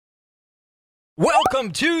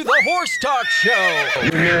Welcome to the Horse Talk Show. You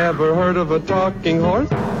never heard of a talking horse?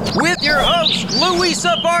 With your host,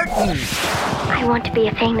 Louisa Barton. I want to be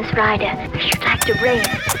a famous rider. I should like to race.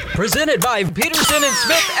 Presented by Peterson and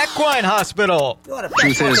Smith Equine Hospital.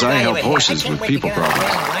 Truth is, I help horses with people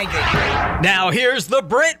problems. Now here's the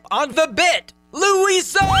Brit on the bit,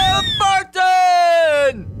 Louisa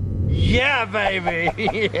Barton. Yeah, baby.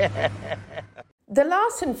 Yeah. The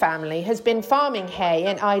Larson family has been farming hay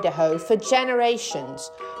in Idaho for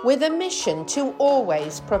generations with a mission to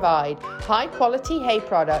always provide high-quality hay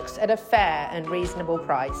products at a fair and reasonable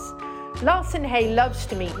price. Larson Hay loves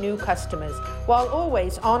to meet new customers while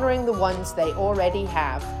always honoring the ones they already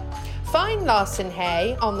have. Find Larson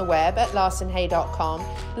Hay on the web at larsonhay.com,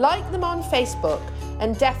 like them on Facebook,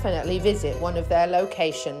 and definitely visit one of their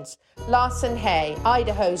locations. Larson Hay,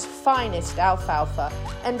 Idaho's finest alfalfa,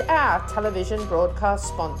 and our television broadcast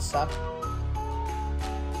sponsor.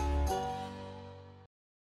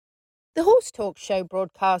 The Horse Talk Show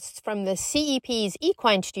broadcasts from the CEP's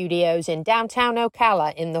Equine Studios in downtown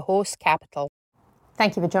Ocala in the horse capital.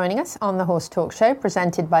 Thank you for joining us on the Horse Talk Show,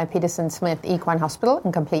 presented by Peterson Smith Equine Hospital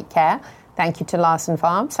and Complete Care. Thank you to Larson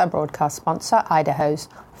Farms, our broadcast sponsor, Idaho's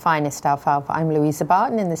finest alfalfa. I'm Louisa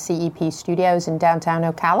Barton in the CEP Studios in downtown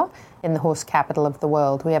Ocala in the horse capital of the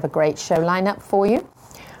world. We have a great show lineup for you.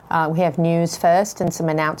 We have news first and some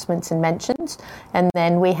announcements and mentions. And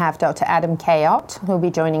then we have Dr. Adam Cayot, who will be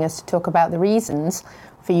joining us to talk about the reasons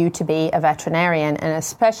for you to be a veterinarian, and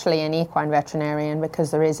especially an equine veterinarian,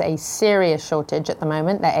 because there is a serious shortage at the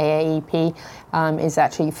moment. The AAEP is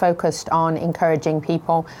actually focused on encouraging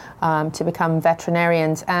people to become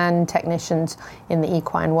veterinarians and technicians in the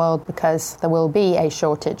equine world, because there will be a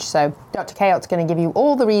shortage. So Dr. Cayot's going to give you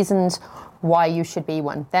all the reasons why you should be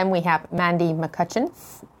one. Then we have Mandy McCutcheon,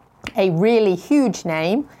 a really huge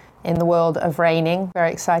name in the world of reining.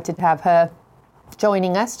 Very excited to have her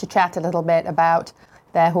joining us to chat a little bit about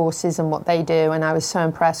their horses and what they do. And I was so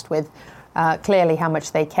impressed with clearly how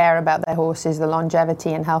much they care about their horses, the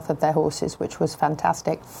longevity and health of their horses, which was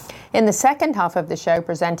fantastic. In the second half of the show,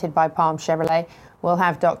 presented by Palm Chevrolet, we'll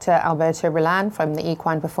have Dr. Alberto J Rullan from the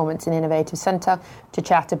Equine Performance Innovative Center to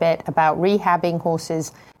chat a bit about rehabbing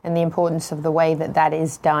horses and the importance of the way that that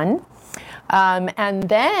is done. And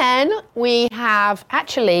then we have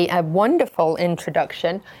actually a wonderful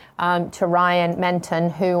introduction to Ryan Menton,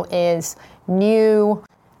 who is new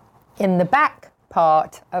in the back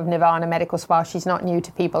part of Nirvana Medical Spa. She's not new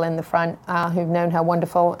to people in the front who've known her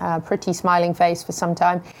wonderful, pretty smiling face for some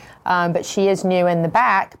time. But she is new in the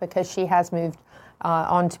back because she has moved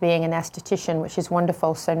on to being an esthetician, which is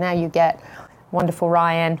wonderful. So now you get wonderful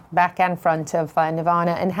Ryan back and front of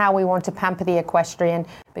Nirvana, and how we want to pamper the equestrian,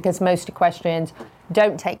 because most equestrians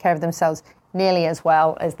don't take care of themselves nearly as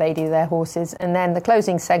well as they do their horses. And then the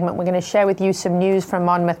closing segment, we're going to share with you some news from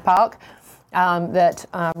Monmouth Park that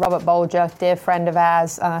Robert Bulger, dear friend of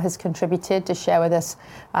ours, has contributed to share with us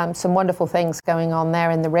some wonderful things going on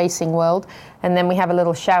there in the racing world. And then we have a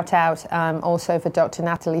little shout out also for Dr.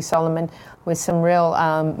 Natalie Solomon with some real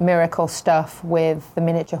miracle stuff with the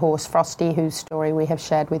miniature horse Frosty, whose story we have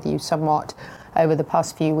shared with you somewhat over the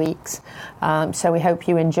past few weeks. So we hope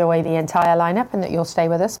you enjoy the entire lineup and that you'll stay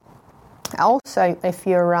with us. Also, if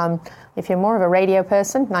you're more of a radio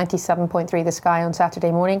person, 97.3 The Sky on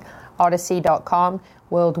Saturday morning, Odyssey.com,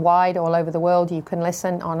 worldwide, all over the world. You can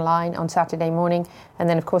listen online on Saturday morning. And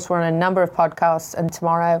then, of course, we're on a number of podcasts. And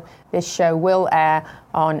tomorrow, this show will air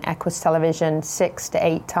on Equus Television 6 to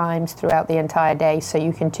 8 times throughout the entire day. So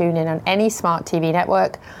you can tune in on any smart TV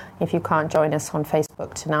network if you can't join us on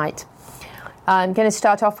Facebook tonight. I'm going to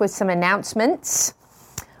start off with some announcements.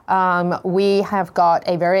 We have got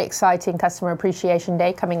a very exciting Customer Appreciation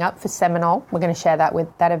Day coming up for Seminole. We're going to share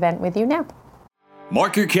that event with you now.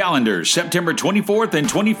 Mark your calendars, September 24th and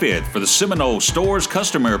 25th for the Seminole Stores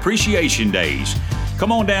Customer Appreciation Days.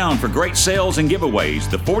 Come on down for great sales and giveaways.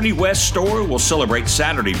 The 40 West store will celebrate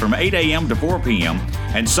Saturday from 8 a.m. to 4 p.m.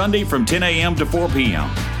 and Sunday from 10 a.m. to 4 p.m.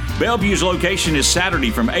 Bellevue's location is Saturday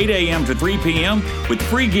from 8 a.m. to 3 p.m. with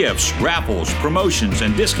free gifts, raffles, promotions,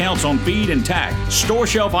 and discounts on feed and tack, store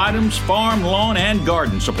shelf items, farm, lawn, and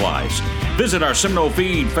garden supplies. Visit our Seminole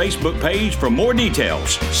Feed Facebook page for more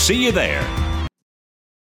details. See you there.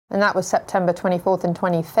 And that was September 24th and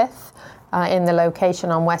 25th in the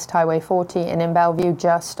location on West Highway 40 and in Bellevue,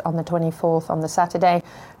 just on the 24th on the Saturday.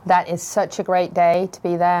 That is such a great day to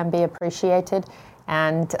be there and be appreciated.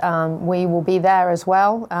 And we will be there as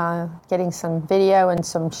well, getting some video and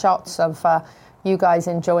some shots of you guys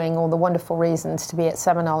enjoying all the wonderful reasons to be at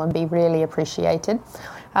Seminole and be really appreciated.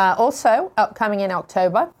 Also, upcoming in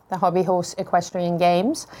October, the Hobby Horse Equestrian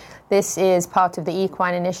Games. This is part of the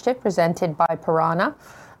Equine Initiative presented by Piranha.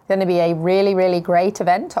 Going to be a really, really great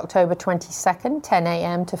event, October 22nd, 10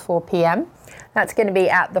 a.m. to 4 p.m. That's going to be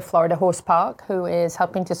at the Florida Horse Park, who is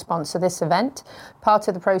helping to sponsor this event. Part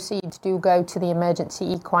of the proceeds do go to the Emergency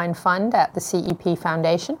Equine Fund at the CEP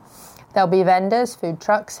Foundation. There'll be vendors, food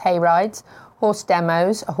trucks, hay rides, horse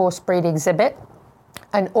demos, a horse breed exhibit,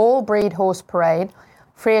 an all-breed horse parade,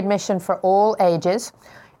 free admission for all ages.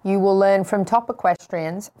 You will learn from top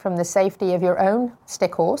equestrians from the safety of your own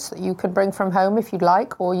stick horse that you could bring from home if you'd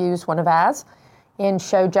like, or use one of ours, in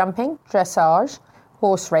show jumping, dressage,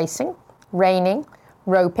 horse racing, reining,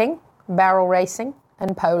 roping, barrel racing,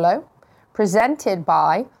 and polo. Presented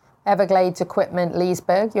by Everglades Equipment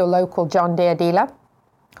Leesburg, your local John Deere dealer.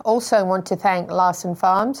 Also want to thank Larson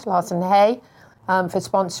Farms, Larson Hay, for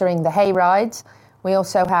sponsoring the hay rides. We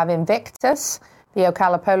also have Invictus, the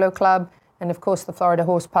Ocala Polo Club, and of course the Florida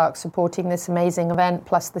Horse Park supporting this amazing event,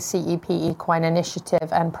 plus the CEP Equine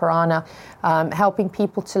Initiative and Piranha, helping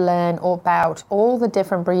people to learn about all the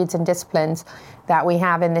different breeds and disciplines that we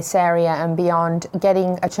have in this area and beyond,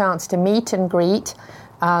 getting a chance to meet and greet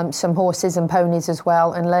some horses and ponies as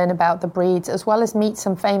well, and learn about the breeds, as well as meet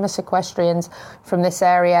some famous equestrians from this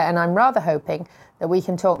area. And I'm rather hoping that we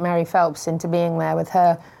can talk Mary Phelps into being there with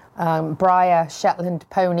her Briar Shetland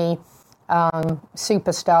pony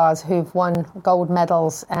superstars who've won gold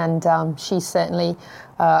medals, and she's certainly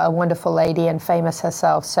a wonderful lady and famous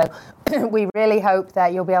herself. So we really hope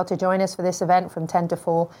that you'll be able to join us for this event from 10 to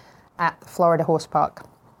 4 at the Florida Horse Park.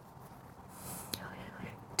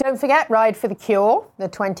 Don't forget, Ride for the Cure, the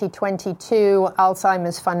 2022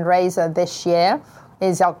 Alzheimer's fundraiser this year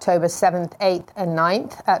is October 7th, 8th and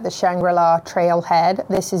 9th at the Shangri-La Trailhead.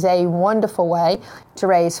 This is a wonderful way to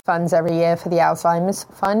raise funds every year for the Alzheimer's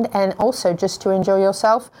Fund, and also just to enjoy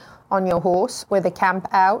yourself on your horse with a camp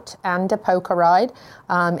out and a poker ride.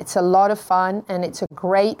 It's a lot of fun and it's a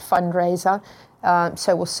great fundraiser.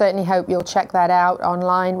 So we'll certainly hope you'll check that out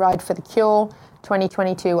online. Ride for the Cure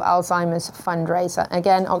 2022 Alzheimer's fundraiser.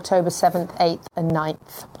 Again, October 7th, 8th and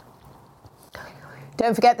 9th.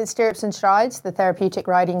 Don't forget that Stirrups and Strides, the Therapeutic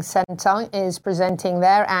Riding Center, is presenting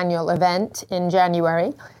their annual event in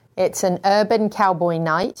January. It's an urban cowboy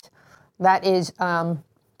night. That is, did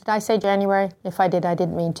I say January? If I did, I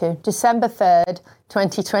didn't mean to. December 3rd,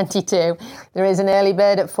 2022. There is an early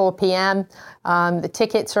bird at 4 p.m. The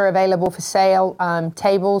tickets are available for sale.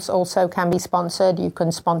 Tables also can be sponsored. You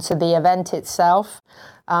can sponsor the event itself.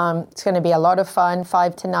 It's going to be a lot of fun,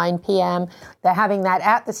 5 to 9 p.m. They're having that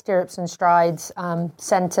at the Stirrups and Strides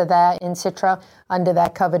Center there in Citra under their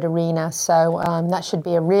covered arena. So that should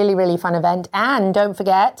be a really, really fun event. And don't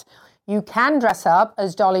forget, you can dress up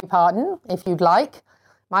as Dolly Parton if you'd like.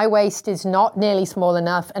 My waist is not nearly small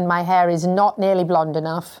enough and my hair is not nearly blonde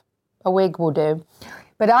enough. A wig will do.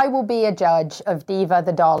 But I will be a judge of Diva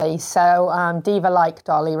the Dolly, so Diva-like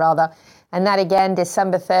Dolly, rather. And that again,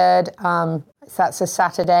 December 3rd, that's a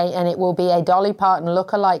Saturday, and it will be a Dolly Parton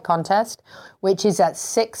look-alike contest, which is at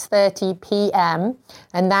 6:30 p.m.,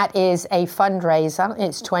 and that is a fundraiser.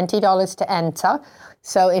 It's $20 to enter.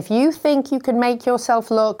 So if you think you can make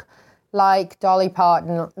yourself look like Dolly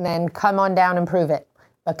Parton, then come on down and prove it,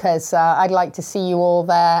 because I'd like to see you all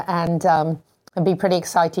there, and it'd be pretty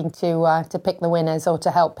exciting to pick the winners, or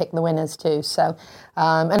to help pick the winners too. So,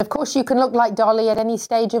 and of course you can look like Dolly at any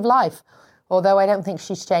stage of life, although I don't think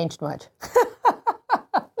she's changed much.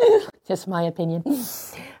 Just my opinion.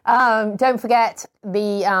 Don't forget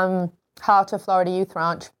the Heart of Florida Youth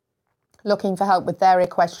Ranch, looking for help with their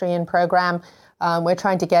equestrian program. We're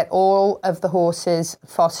trying to get all of the horses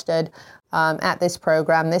fostered at this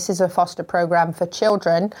program. This is a foster program for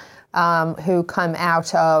children who come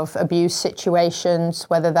out of abuse situations,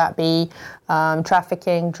 whether that be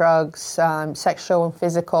trafficking, drugs, sexual and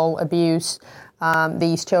physical abuse.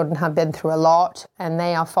 These children have been through a lot, and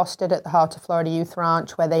they are fostered at the Heart of Florida Youth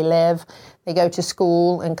Ranch, where they live. They go to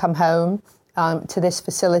school and come home to this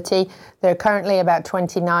facility. There are currently about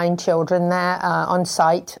 29 children there on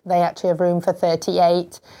site. They actually have room for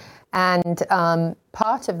 38. And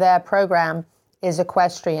part of their program is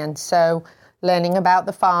equestrian. So learning about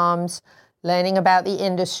the farms, learning about the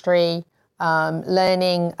industry,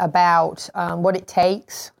 learning about what it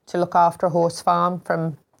takes to look after a horse farm,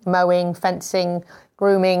 from mowing, fencing,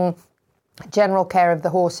 grooming, general care of the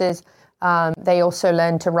horses. They also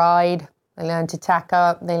learn to ride. They learn to tack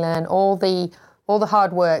up. They learn all the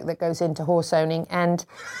hard work that goes into horse owning, and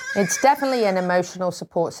it's definitely an emotional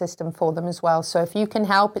support system for them as well. So if you can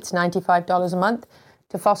help, it's $95 a month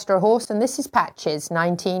to foster a horse. And this is Patches,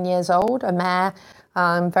 19 years old, a mare,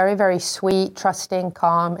 very, very sweet, trusting,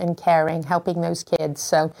 calm, and caring, helping those kids.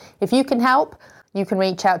 So if you can help, you can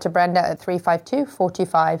reach out to Brenda at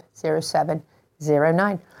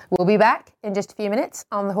 352-425-0709. We'll be back in just a few minutes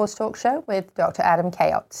on the Horse Talk Show with Dr. Adam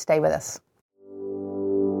Cayot. Stay with us.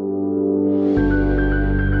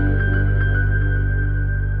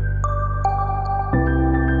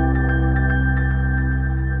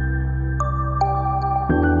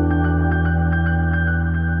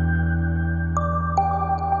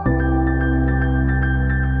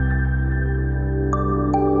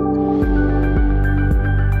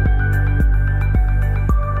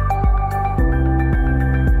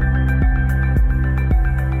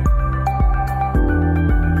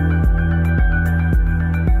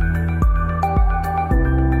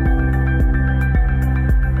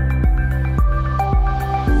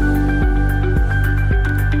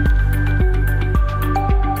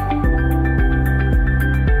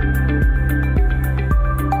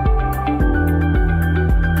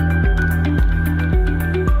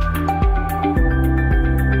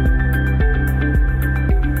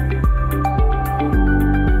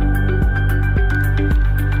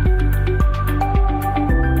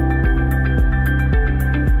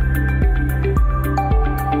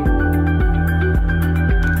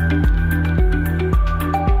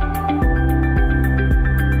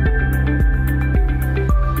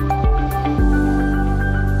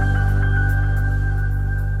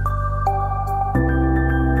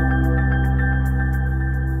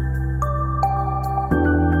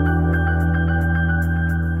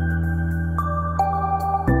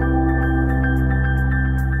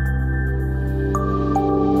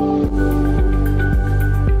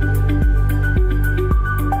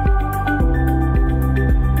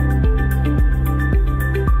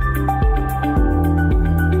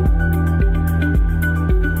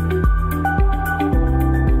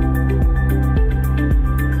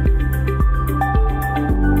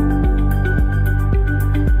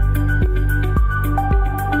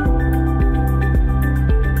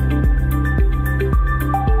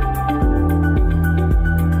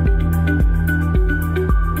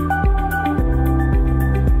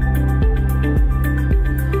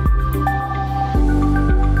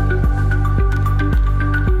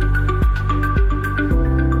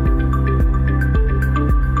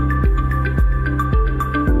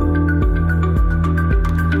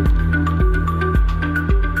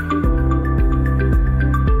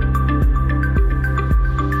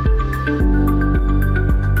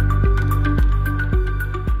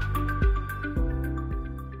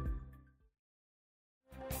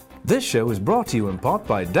 This show is brought to you in part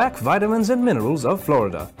by DAC Vitamins and Minerals of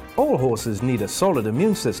Florida. All horses need a solid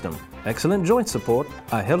immune system, excellent joint support,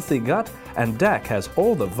 a healthy gut, and DAC has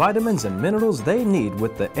all the vitamins and minerals they need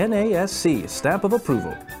with the NASC stamp of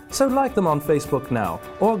approval. So like them on Facebook now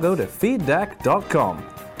or go to feeddac.com.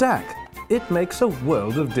 DAC, it makes a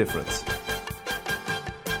world of difference.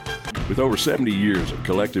 With over 70 years of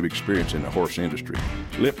collective experience in the horse industry,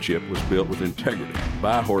 Lip Chip was built with integrity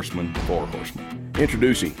by horsemen for horsemen.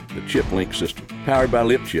 Introducing the Chip Link system, powered by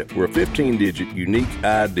Lip Chip, where a 15-digit unique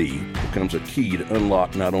ID becomes a key to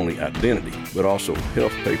unlock not only identity, but also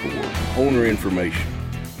health paperwork, owner information,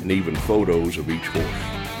 and even photos of each horse.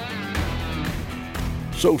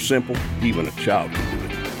 So simple, even a child can do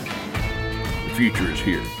it. The future is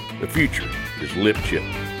here. The future is Lip Chip.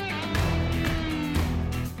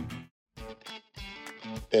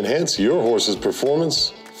 Enhance your horse's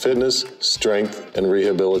performance, fitness, strength, and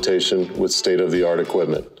rehabilitation with state-of-the-art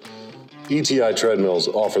equipment. ETI treadmills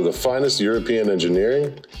offer the finest European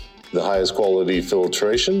engineering, the highest quality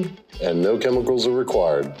filtration, and no chemicals are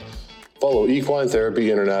required. Follow Equine Therapy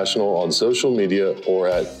International on social media or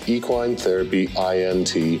at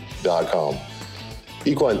equinetherapyint.com.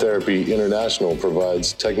 Equine Therapy International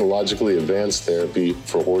provides technologically advanced therapy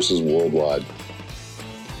for horses worldwide.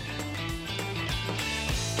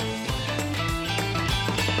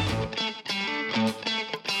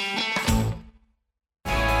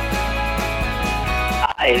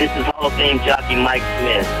 Hi, this is Hall of Fame jockey Mike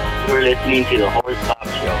Smith. You're listening to the Horse Talk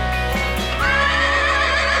Show.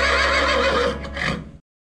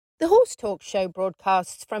 The Horse Talk Show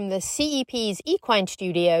broadcasts from the CEP's Equine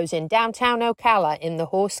Studios in downtown Ocala in the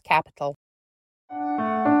horse capital.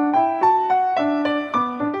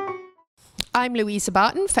 I'm Louisa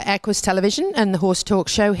Barton for Equus Television and the Horse Talk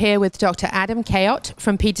Show, here with Dr. Adam Cayot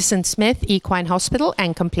from Peterson Smith Equine Hospital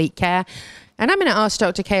and Complete Care. And I'm going to ask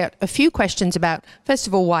Dr. Cayot a few questions about, first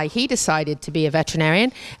of all, why he decided to be a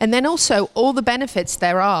veterinarian, and then also all the benefits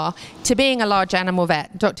there are to being a large animal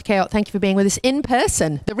vet. Dr. Cayot, thank you for being with us in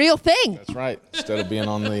person, the real thing. That's right, instead of being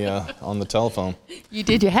on the telephone. You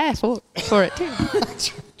did your hair for it too.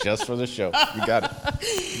 Just for the show. You got it.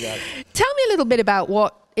 Tell me a little bit about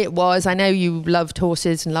what it was. I know you loved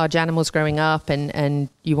horses and large animals growing up, and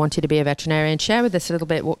you wanted to be a veterinarian. Share with us a little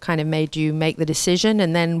bit what kind of made you make the decision,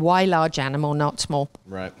 and then why large animal, not small?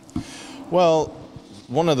 Right. Well,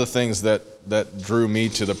 one of the things that drew me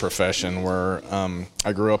to the profession were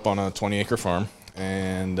I grew up on a 20-acre farm,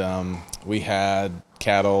 and we had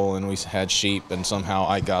cattle and we had sheep, and somehow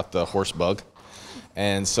I got the horse bug.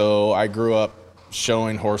 And so I grew up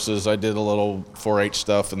showing horses. I did a little 4-H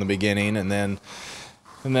stuff in the beginning, and then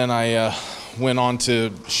I went on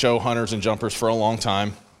to show hunters and jumpers for a long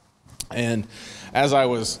time. And as I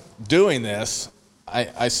was doing this,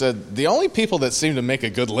 I said, the only people that seem to make a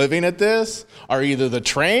good living at this are either the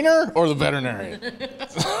trainer or the veterinarian.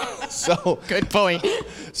 So good point.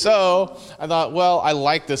 So I thought, well, I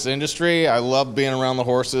like this industry. I love being around the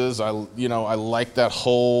horses. I like that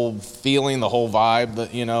whole feeling, the whole vibe,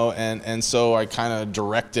 and so I kind of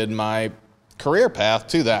directed my career path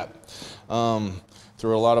to that.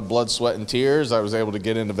 Through a lot of blood, sweat, and tears, I was able to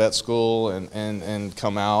get into vet school and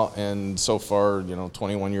come out. And so far,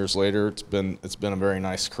 21 years later, it's been a very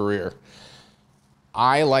nice career.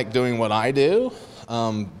 I like doing what I do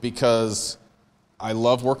because I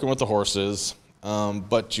love working with the horses,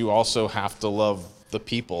 but you also have to love the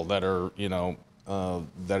people that are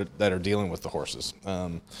that are dealing with the horses.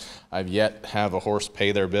 I've yet have a horse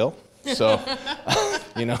pay their bill. So,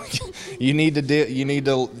 you need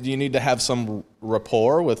to have some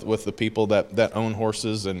rapport with the people that own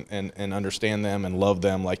horses and understand them and love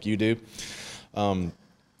them like you do.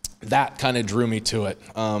 That kind of drew me to it.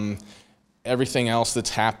 Everything else that's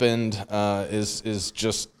happened is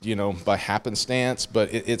just by happenstance,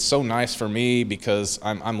 but it's so nice for me because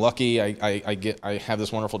I'm lucky. I have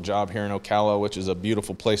this wonderful job here in Ocala, which is a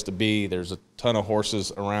beautiful place to be. There's a ton of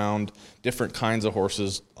horses around, different kinds of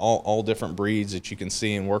horses, all different breeds that you can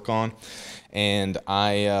see and work on, and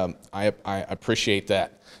I appreciate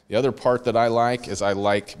that. The other part that I like is I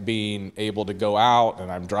like being able to go out,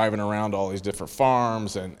 and I'm driving around all these different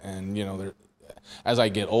farms, and as I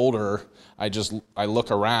get older, I look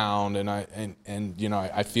around and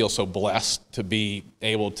I feel so blessed to be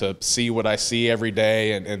able to see what I see every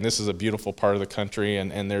day, and this is a beautiful part of the country,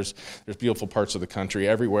 and there's beautiful parts of the country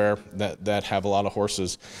everywhere that have a lot of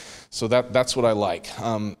horses, so that's what I like.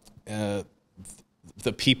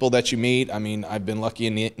 The people that you meet, I've been lucky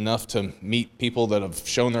enough to meet people that have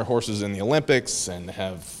shown their horses in the Olympics and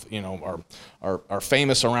have are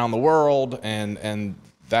famous around the world, and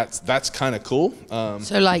that's kind of cool.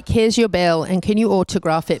 So here's your bill, and can you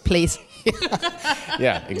autograph it, please?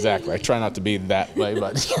 Yeah, exactly. I try not to be that way,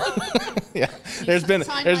 but yeah. There's been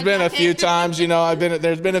a few times,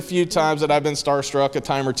 there's been a few times that I've been starstruck a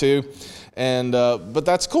time or two, and but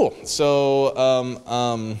that's cool.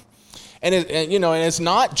 So and it's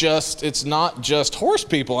not just horse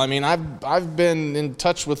people. I've been in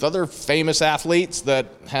touch with other famous athletes that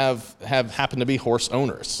have happened to be horse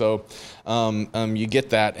owners. So you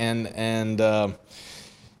get that, and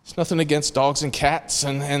it's nothing against dogs and cats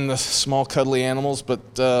and the small cuddly animals, but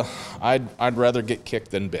I'd rather get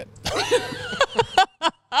kicked than bit.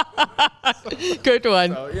 Good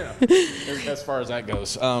one. So, as far as that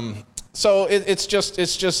goes. So it's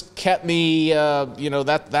just kept me,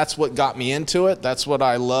 that's what got me into it. That's what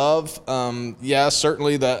I love.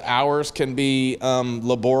 Certainly the hours can be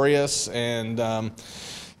laborious and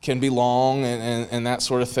can be long and that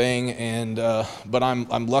sort of thing. But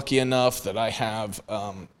I'm lucky enough that I have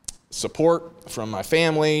support from my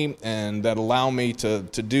family and that allow me to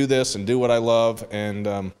do this and do what I love.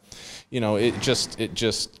 And it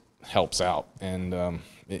just helps out. And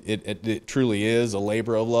it truly is a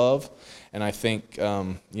labor of love. And I think,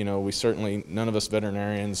 we certainly, none of us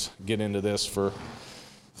veterinarians get into this for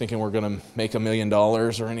thinking we're going to make $1 million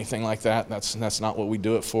or anything like that. That's not what we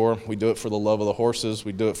do it for. We do it for the love of the horses.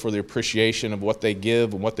 We do it for the appreciation of what they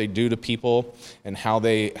give and what they do to people and how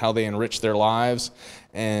they enrich their lives.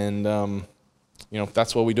 And,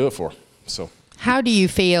 that's what we do it for. So. How do you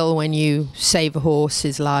feel when you save a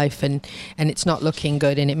horse's life and it's not looking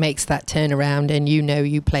good and it makes that turnaround and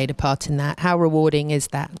you played a part in that? How rewarding is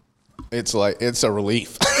that? It's a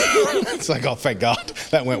relief. It's like, oh, thank God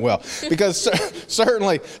that went well. Because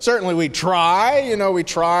certainly we try, we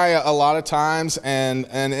try a lot of times, and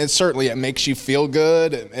it makes you feel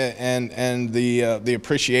good, and the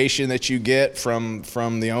appreciation that you get from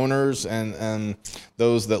the owners and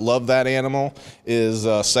those that love that animal is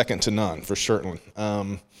second to none, for certain.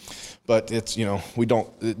 But it's,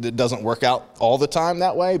 it doesn't work out all the time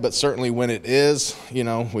that way, but certainly when it is,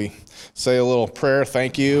 we say a little prayer,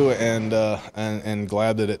 thank you, and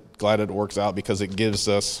glad that it works out, because it gives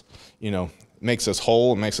us, makes us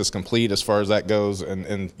whole and makes us complete as far as that goes.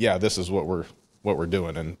 And yeah, this is what we're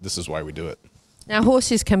doing, and this is why we do it. Now,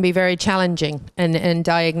 horses can be very challenging, and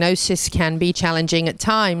diagnosis can be challenging at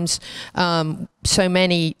times. So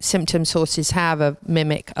many symptoms horses have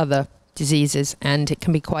mimic other diseases, and it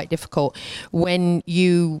can be quite difficult when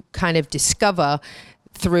you kind of discover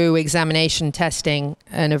through examination, testing,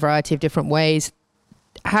 and a variety of different ways.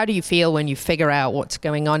 How do you feel when you figure out what's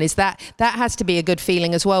going on? Is that has to be a good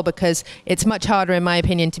feeling as well, because it's much harder, in my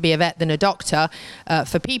opinion, to be a vet than a doctor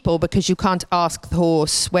for people, because you can't ask the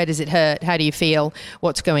horse, where does it hurt? How do you feel?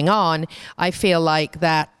 What's going on? I feel like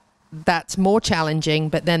that's more challenging,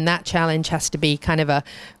 but then that challenge has to be kind of a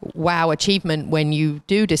wow achievement when you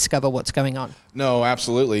do discover what's going on. No,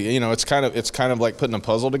 absolutely. It's kind of like putting a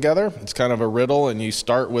puzzle together. It's kind of a riddle, and you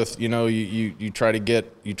start with, you try to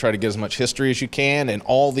get as much history as you can, and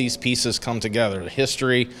all these pieces come together. The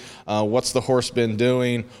history, what's the horse been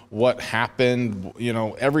doing, what happened,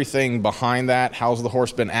 everything behind that. How's the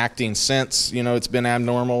horse been acting since, it's been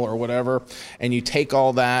abnormal or whatever. And you take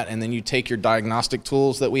all that, and then you take your diagnostic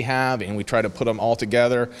tools that we have, and we try to put them all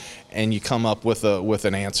together, and you come up with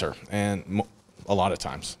an answer. And a lot of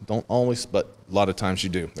times, don't always, but a lot of times you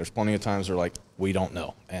do. There's plenty of times where like, we don't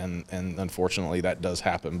know. And unfortunately that does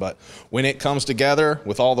happen. But when it comes together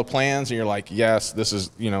with all the plans and you're like, yes, this is,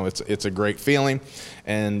 it's a great feeling.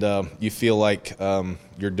 And you feel like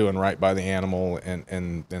you're doing right by the animal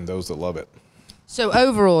and those that love it. So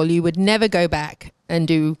overall, you would never go back and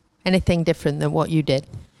do anything different than what you did?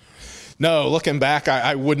 No, looking back,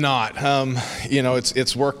 I would not.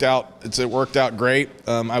 It's worked out. It worked out great.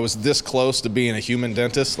 I was this close to being a human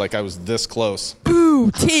dentist. Like, I was this close.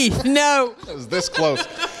 Ooh, teeth, no. I was this close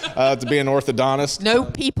to being an orthodontist. No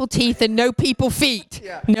people teeth and no people feet.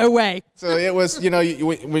 Yeah. No way. So it was,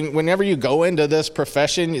 whenever you go into this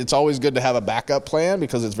profession, it's always good to have a backup plan,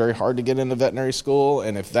 because it's very hard to get into veterinary school.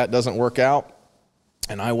 And if that doesn't work out,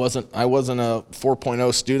 and I wasn't a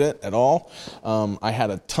 4.0 student at all. I had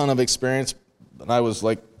a ton of experience, but I was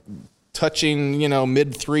like touching,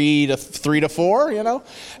 mid 3 to 3 to 4,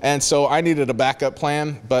 and so I needed a backup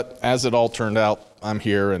plan. But as it all turned out, I'm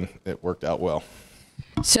here, and it worked out well.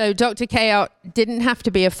 So Dr. Cayot didn't have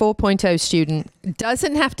to be a 4.0 student,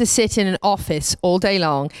 doesn't have to sit in an office all day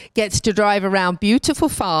long, gets to drive around beautiful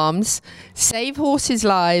farms, save horses'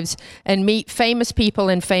 lives, and meet famous people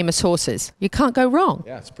and famous horses. You can't go wrong.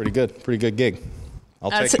 Yeah, it's pretty good gig.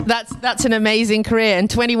 That's an amazing career. And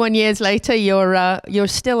 21 years later, you're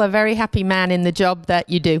still a very happy man in the job that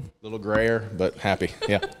you do. A little grayer, but happy,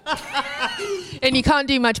 yeah. And you can't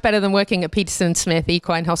do much better than working at Peterson Smith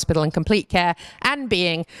Equine Hospital and Complete Care, and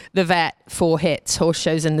being the vet for HITS, Horse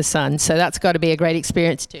Shows in the Sun. So that's got to be a great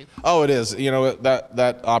experience too. Oh, it is.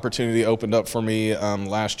 That opportunity opened up for me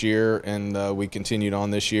last year, and we continued on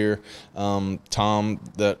this year. Tom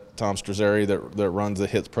Strazzeri that runs the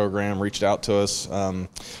HITS program reached out to us.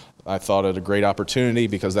 I thought it a great opportunity,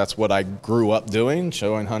 because that's what I grew up doing,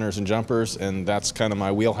 showing hunters and jumpers, and that's kind of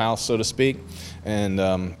my wheelhouse, so to speak. And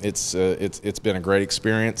it's been a great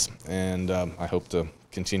experience, and I hope to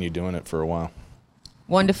continue doing it for a while.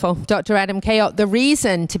 Wonderful. Dr. Adam Cayot, the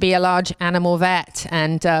reason to be a large animal vet,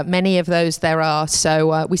 and many of those there are.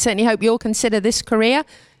 So we certainly hope you'll consider this career.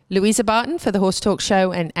 Louisa Barton for the Horse Talk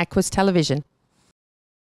Show and Equus Television.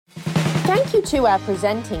 Thank you to our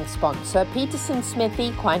presenting sponsor, Peterson Smith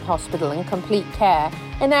Equine Hospital and Complete Care,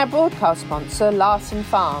 and our broadcast sponsor, Larson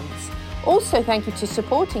Farms. Also, thank you to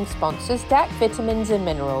supporting sponsors, DAC Vitamins and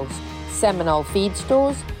Minerals, Seminole Feed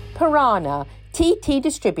Stores, Piranha, TT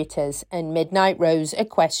Distributors, and Midnight Rose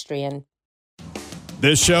Equestrian.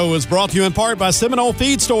 This show is brought to you in part by Seminole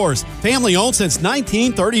Feed Stores, family owned since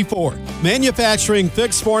 1934. Manufacturing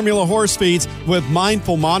fixed formula horse feeds with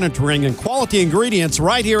mindful monitoring and quality ingredients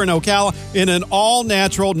right here in Ocala in an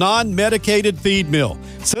all-natural, non-medicated feed mill.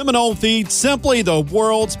 Seminole Feed, simply the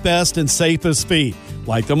world's best and safest feed.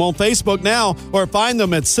 Like them on Facebook now or find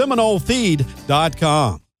them at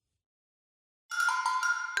SeminoleFeed.com.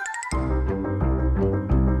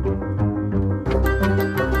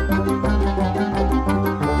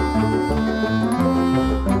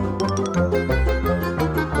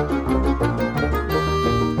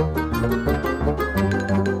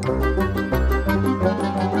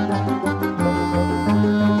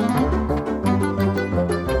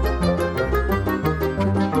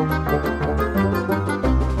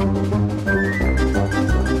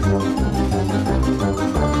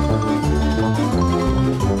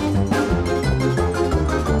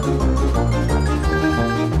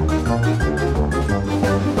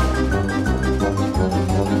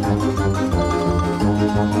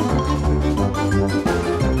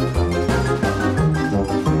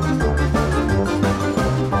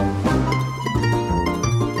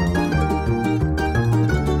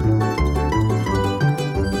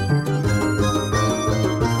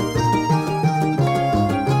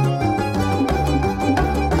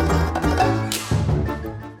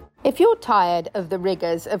 If you're tired of the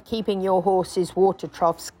rigours of keeping your horse's water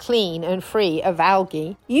troughs clean and free of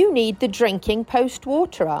algae, you need the Drinking Post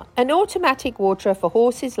Waterer, an automatic waterer for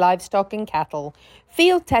horses, livestock and cattle.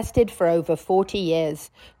 Field tested for over 40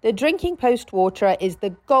 years. The Drinking Post Waterer is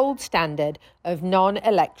the gold standard of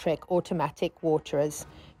non-electric automatic waterers.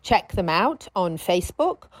 Check them out on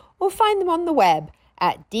Facebook or find them on the web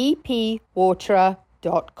at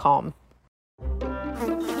dpwaterer.com.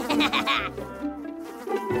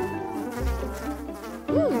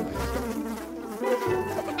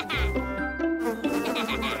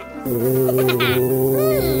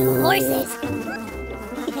 Horses.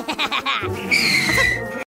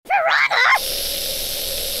 Piranha!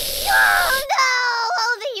 Oh no!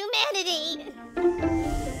 Oh, the humanity!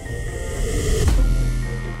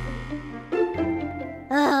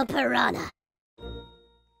 Oh, piranha.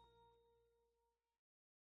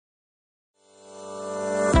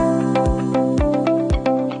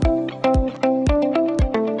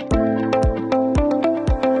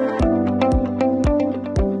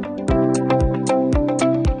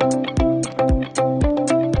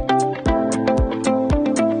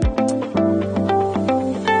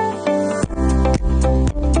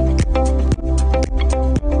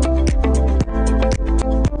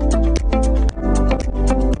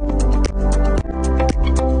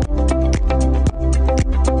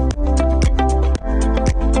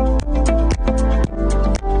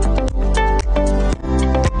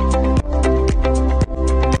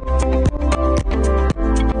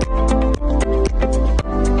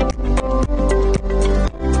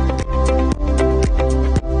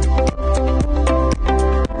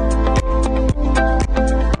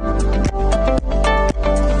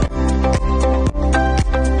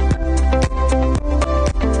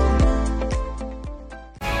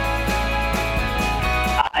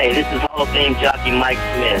 Hi, this is Hall of Fame jockey Mike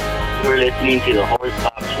Smith. You're listening to the Horse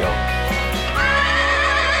Talk Show.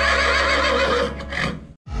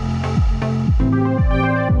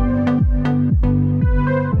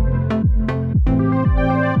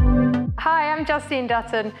 Hi, I'm Justine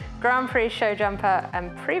Dutton, Grand Prix show jumper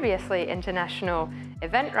and previously international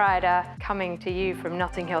event rider, coming to you from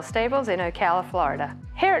Notting Hill Stables in Ocala, Florida.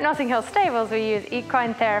 Here at Notting Hill Stables, we use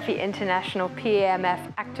Equine Therapy International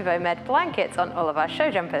PEMF Activomed blankets on all of our show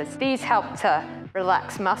jumpers. These help to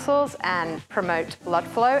relax muscles and promote blood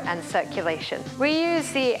flow and circulation. We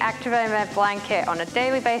use the Activomed blanket on a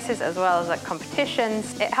daily basis as well as at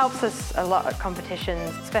competitions. It helps us a lot at competitions,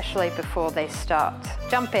 especially before they start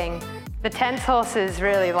jumping. The tense horses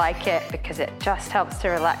really like it because it just helps to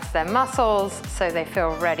relax their muscles so they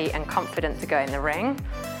feel ready and confident to go in the ring.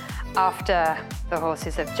 After the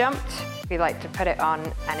horses have jumped, we like to put it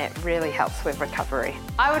on and it really helps with recovery.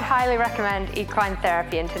 I would highly recommend Equine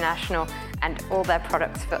Therapy International and all their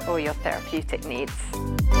products for all your therapeutic needs.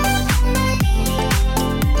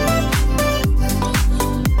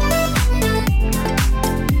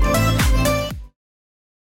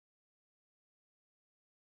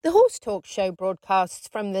 The Horse Talk Show broadcasts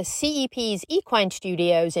from the CEP's Equine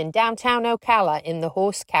Studios in downtown Ocala in the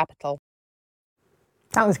horse capital.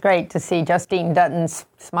 That was great to see Justine Dutton's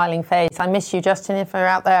smiling face. I miss you, Justin, if you're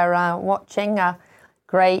out there watching.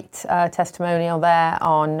 Great testimonial there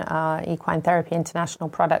on Equine Therapy International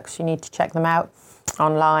products. You need to check them out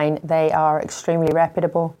online. They are extremely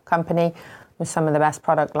reputable company with some of the best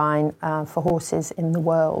product line for horses in the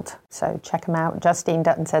world. So check them out. Justine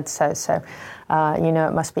Dutton said so, you know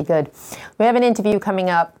it must be good. We have an interview coming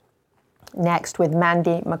up next with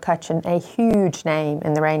Mandy McCutcheon, a huge name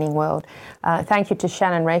in the reining world. Thank you to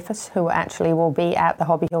Shannon Rafus, who actually will be at the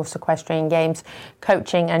Hobby Horse Equestrian Games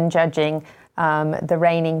coaching and judging the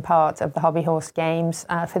reining part of the Hobby Horse Games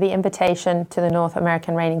for the invitation to the North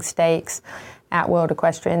American Reining Stakes at World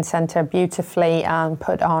Equestrian Center. Beautifully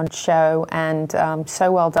put on show and so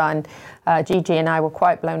well done. Gigi and I were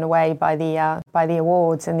quite blown away by the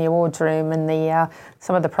awards in the awards room, and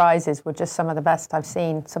some of the prizes were just some of the best I've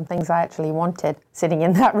seen. Some things I actually wanted sitting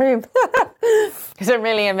in that room. Some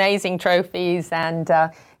really amazing trophies, and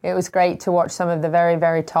it was great to watch some of the very,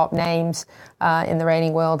 very top names in the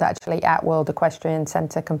reining world actually at World Equestrian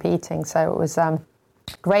Center competing. So it was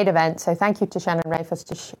great event. So thank you to Shannon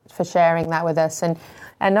Rafus for sharing that with us, and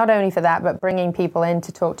not only for that, but bringing people in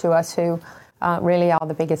to talk to us who really are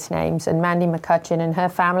the biggest names. And Mandy McCutcheon and her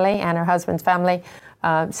family and her husband's family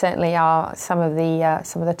certainly are some of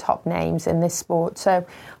the top names in this sport. So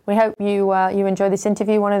we hope you enjoy this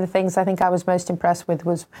interview. One of the things I think I was most impressed with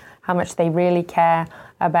was how much they really care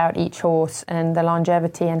about each horse and the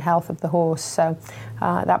longevity and health of the horse. So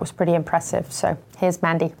that was pretty impressive. So here's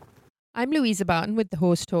Mandy. I'm Louisa Barton with the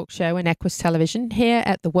Horse Talk Show and Equus Television here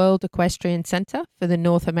at the World Equestrian Center for the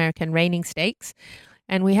North American Reining Stakes.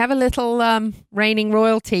 And we have a little Reining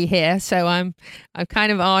royalty here, so I'm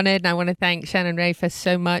kind of honored, and I want to thank Shannon Rafer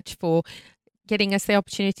so much for getting us the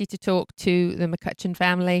opportunity to talk to the McCutcheon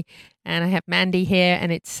family. And I have Mandy here,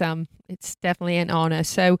 and it's definitely an honor.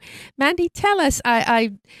 So, Mandy, tell us.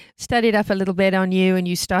 I studied up a little bit on you, and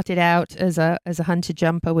you started out as a hunter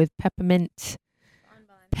jumper with Peppermint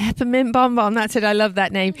Bonbon. That's it. I love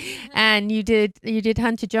that name. And you did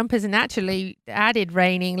hunter jumpers and actually added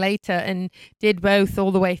reining later and did both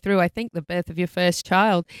all the way through, I think, the birth of your first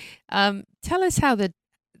child. Tell us how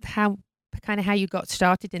you got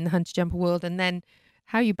started in the hunter jumper world, and then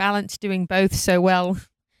how you balanced doing both so well.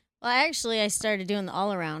 Well, actually, I started doing the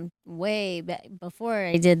all-around way back before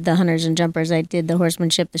I did the hunters and jumpers. I did the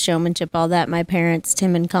horsemanship, the showmanship, all that. My parents,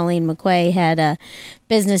 Tim and Colleen McQuay, had a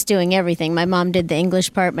business doing everything. My mom did the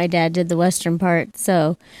English part. My dad did the Western part.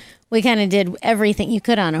 So we kind of did everything you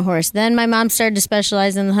could on a horse. Then my mom started to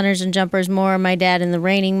specialize in the hunters and jumpers more, my dad in the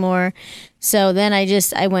reining more. So then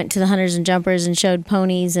I went to the hunters and jumpers and showed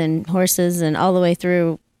ponies and horses and all the way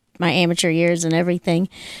through my amateur years and everything.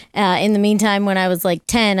 In the meantime, when I was like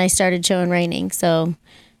 10, I started showing reining. So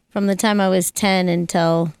from the time I was 10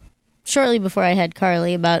 until shortly before I had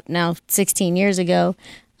Carly, about now 16 years ago,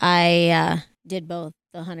 I did both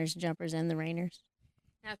the hunters and jumpers and the reiners.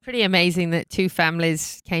 Now, pretty amazing that two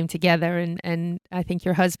families came together, and I think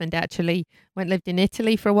your husband actually lived in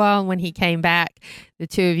Italy for a while, and when he came back, the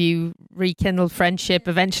two of you rekindled friendship,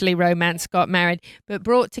 eventually romance, got married, but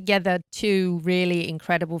brought together two really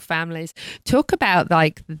incredible families. Talk about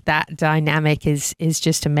that dynamic is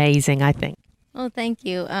just amazing, I think. Oh, thank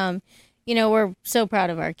you. We're so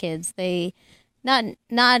proud of our kids. They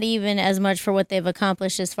not even as much for what they've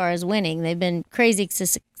accomplished as far as winning. They've been crazy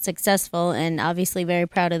successful and obviously very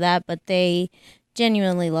proud of that, but they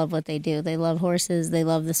genuinely love what they do. They love horses. They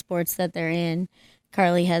love the sports that they're in.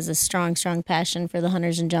 Carly has a strong, strong passion for the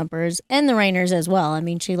hunters and jumpers and the reiners as well. I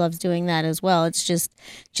mean, she loves doing that as well. It's just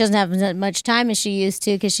she doesn't have as much time as she used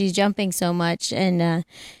to because she's jumping so much. And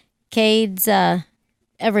Cade's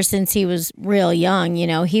ever since he was real young,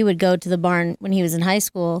 he would go to the barn when he was in high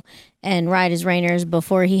school and ride his reiners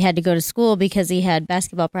before he had to go to school because he had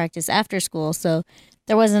basketball practice after school. So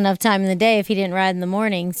there wasn't enough time in the day if he didn't ride in the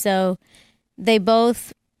morning. So they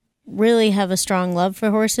both really have a strong love for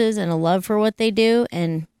horses and a love for what they do.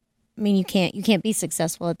 And I mean, you can't be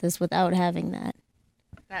successful at this without having that.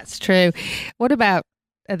 That's true. What about,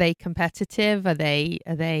 are they competitive? Are they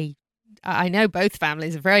I know both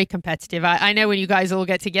families are very competitive. I know when you guys all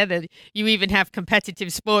get together, you even have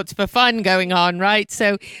competitive sports for fun going on, right?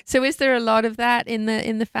 So is there a lot of that in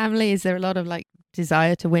the family? Is there a lot of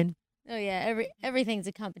desire to win? Oh yeah, everything's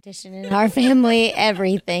a competition in our family.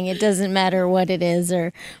 Everything. It doesn't matter what it is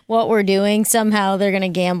or what we're doing. Somehow they're going to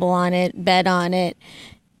gamble on it, bet on it,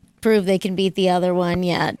 prove they can beat the other one.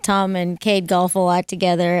 Yeah, Tom and Cade golf a lot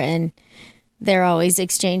together, and they're always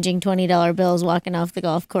exchanging $20 bills walking off the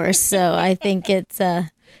golf course. So I think it's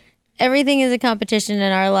everything is a competition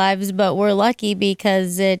in our lives, but we're lucky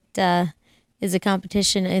because it is a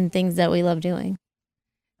competition in things that we love doing.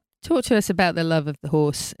 Talk to us about the love of the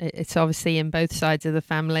horse. It's obviously in both sides of the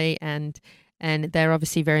family, and they're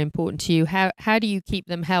obviously very important to you. How do you keep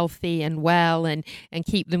them healthy and well and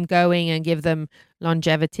keep them going and give them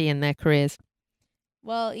longevity in their careers?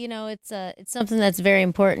 Well, it's something that's very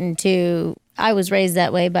important to. I was raised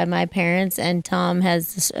that way by my parents, and Tom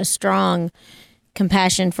has a strong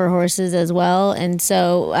compassion for horses as well. And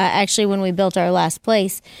so actually when we built our last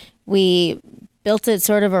place, we built it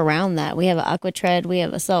sort of around that. We have an aqua tread, we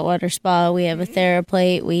have a saltwater spa, we have a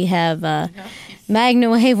TheraPlate, we have a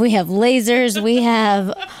MagnaWave, we have lasers, we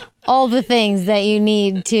have all the things that you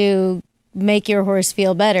need to make your horse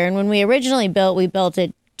feel better. And when we originally we built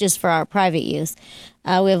it just for our private use.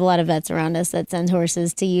 We have a lot of vets around us that send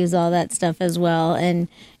horses to use all that stuff as well. And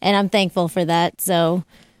I'm thankful for that. So,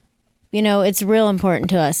 it's real important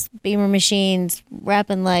to us. Beamer machines,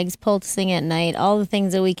 wrapping legs, poulticing at night, all the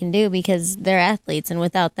things that we can do because they're athletes. And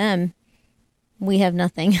without them, we have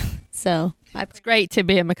nothing. So it's great to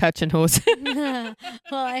be a McCutcheon horse.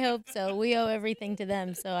 Well, I hope so. We owe everything to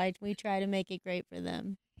them. So we try to make it great for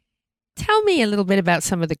them. Tell me a little bit about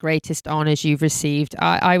some of the greatest honors you've received.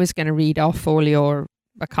 I was going to read off all your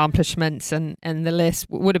accomplishments, and the list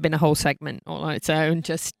would have been a whole segment all on its own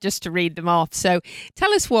just to read them off. So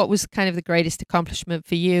tell us what was kind of the greatest accomplishment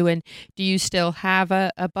for you, and do you still have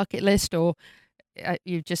a bucket list, or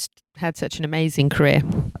you've just had such an amazing career?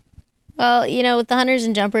 Well, with the hunters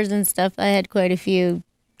and jumpers and stuff, I had quite a few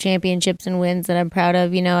championships and wins that I'm proud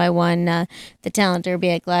of. You know, I won the Talent Derby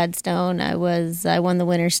at Gladstone. I won the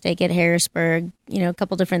Winner's Stake at Harrisburg. You know, a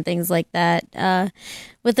couple different things like that.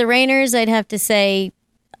 With the Reiners, I'd have to say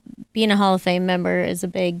being a Hall of Fame member is a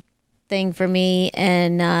big thing for me,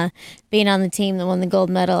 and being on the team that won the gold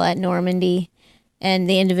medal at Normandy and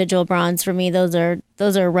the individual bronze for me, those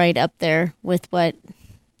are right up there with what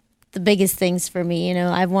the biggest things for me. You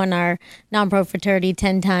know, I've won our non-pro fraternity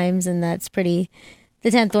 10 times, and that's pretty. The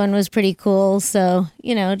 10th one was pretty cool. So,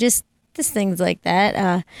 you know, just things like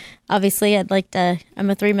that. Obviously, I'm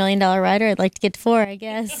a $3 million rider. I'd like to get to 4, I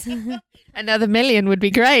guess. Another million would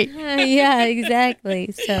be great. Yeah,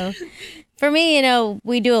 exactly. So for me, you know,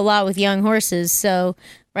 we do a lot with young horses. So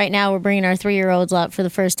right now we're bringing our 3-year-olds out for the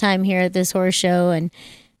first time here at this horse show. And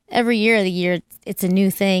every year of the year, it's a new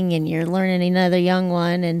thing, and you're learning another young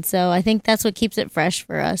one. And so I think that's what keeps it fresh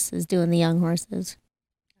for us, is doing the young horses.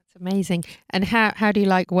 That's amazing. And how do you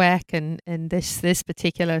like WEC? And this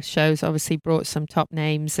particular show's obviously brought some top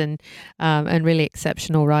names and really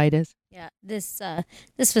exceptional riders. Yeah, this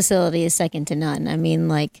facility is second to none. I mean,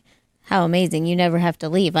 like, how amazing. You never have to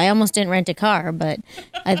leave. I almost didn't rent a car, but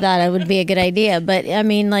I thought it would be a good idea. But, I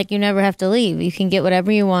mean, like, you never have to leave. You can get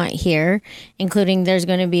whatever you want here, including there's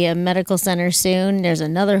going to be a medical center soon. There's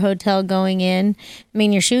another hotel going in. I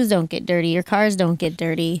mean, your shoes don't get dirty. Your cars don't get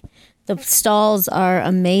dirty. The stalls are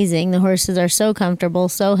amazing. The horses are so comfortable,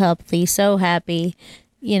 so healthy, so happy.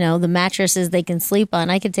 You know, the mattresses they can sleep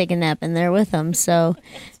on. I could take a nap in there with them. So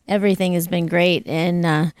everything has been great.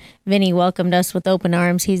 And Vinny welcomed us with open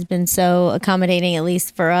arms. He's been so accommodating, at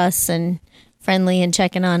least for us, and friendly and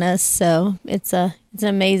checking on us. So it's an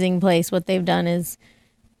amazing place. What they've done is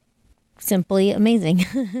simply amazing.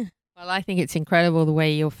 Well, I think it's incredible the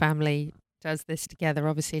way your family does this together.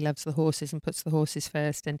 Obviously loves the horses and puts the horses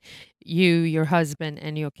first, and you, your husband,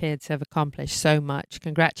 and your kids have accomplished so much.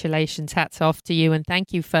 Congratulations, hats off to you, and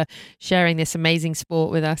thank you for sharing this amazing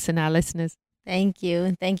sport with us and our listeners. Thank you,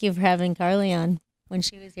 and thank you for having Carly on when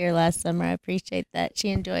she was here last summer. I appreciate that. She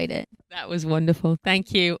enjoyed it. That was wonderful.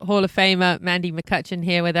 Thank you. Hall of Famer Mandy McCutcheon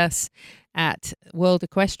here with us at World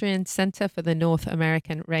Equestrian Center for the North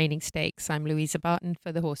American Reining Stakes. I'm Louisa Barton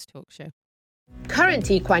for the Horse Talk Show. Current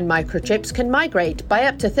equine microchips can migrate by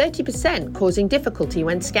up to 30%, causing difficulty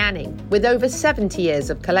when scanning. With over 70 years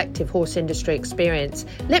of collective horse industry experience,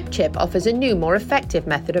 LipChip offers a new, more effective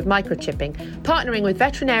method of microchipping, partnering with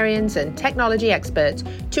veterinarians and technology experts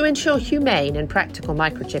to ensure humane and practical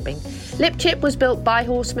microchipping. LipChip was built by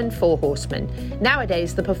horsemen for horsemen.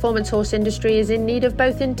 Nowadays, the performance horse industry is in need of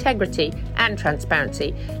both integrity and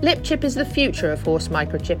transparency. LipChip is the future of horse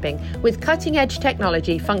microchipping, with cutting-edge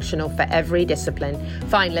technology functional for every discipline.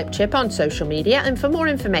 Find LipChip on social media, and for more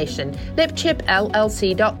information,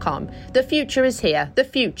 lipchipllc.com. The future is here. The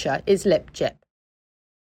future is LipChip.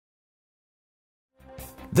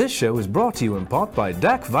 This show is brought to you in part by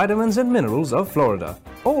DAC Vitamins and Minerals of Florida.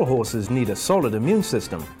 All horses need a solid immune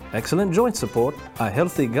system, excellent joint support, a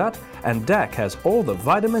healthy gut, and DAC has all the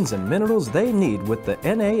vitamins and minerals they need with the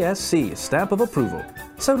NASC stamp of approval.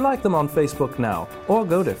 So like them on Facebook now, or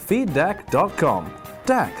go to feeddac.com.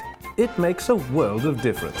 DAC. It makes a world of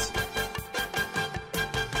difference.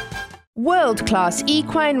 World-class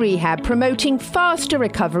equine rehab promoting faster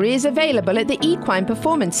recovery is available at the Equine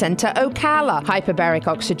Performance Center, Ocala. Hyperbaric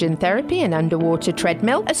oxygen therapy, an underwater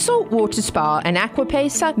treadmill, a saltwater spa, an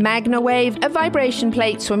aquapacer, MagnaWave, a vibration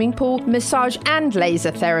plate, swimming pool, massage and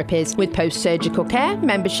laser therapies. With post-surgical care,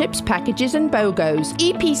 memberships, packages and BOGOs,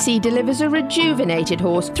 EPC delivers a rejuvenated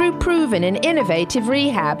horse through proven and innovative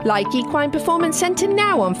rehab. Like Equine Performance Center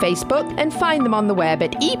now on Facebook, and find them on the web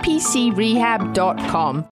at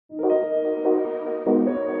epcrehab.com.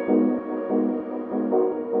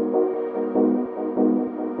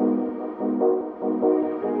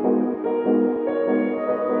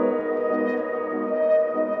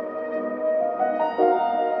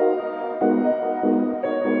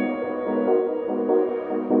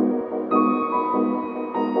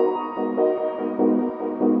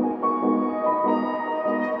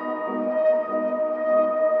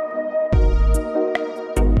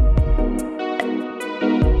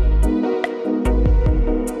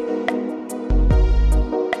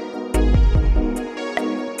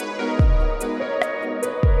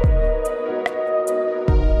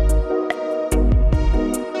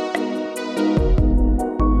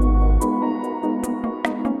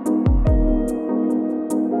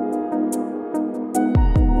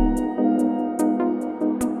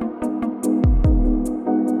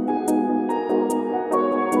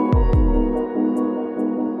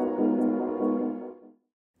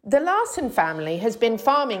 The Larson family has been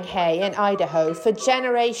farming hay in Idaho for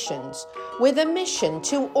generations with a mission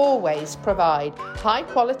to always provide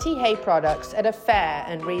high-quality hay products at a fair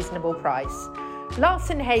and reasonable price.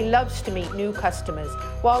 Larson Hay loves to meet new customers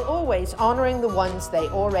while always honouring the ones they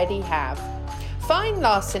already have. Find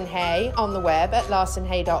Larson Hay on the web at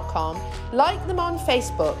larsonhay.com, like them on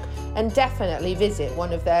Facebook, and definitely visit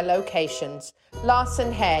one of their locations.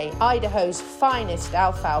 Larson Hay, Idaho's finest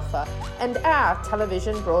alfalfa, and our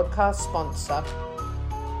television broadcast sponsor.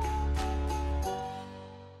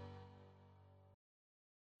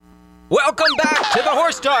 Welcome back to the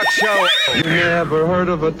Horse Talk Show. You never heard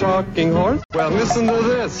of a talking horse? Well, listen to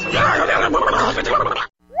this.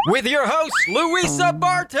 With your host, Louisa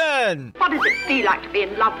Barton. What does it feel like to be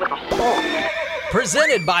in love with a horse?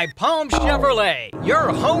 Presented by Palm Chevrolet, your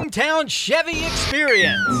hometown Chevy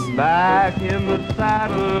experience. Back in the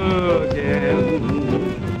saddle again.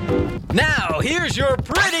 Now, here's your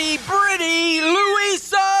pretty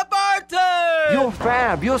Louisa Barton. You're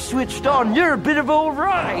fab, you're switched on, you're a bit of all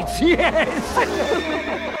right, yes.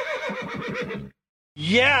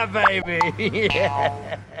 Yeah, baby,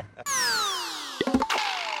 yeah.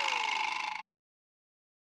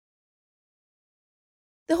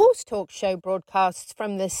 The Horse Talk Show broadcasts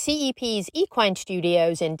from the CEP's Equine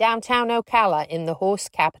Studios in downtown Ocala in the horse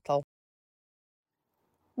capital.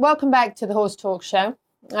 Welcome back to the Horse Talk Show.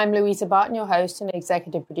 I'm Louisa Barton, your host and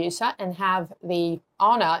executive producer, and have the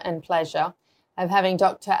honour and pleasure of having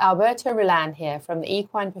Dr Alberto Rullan here from the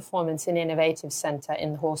Equine Performance Innovative Center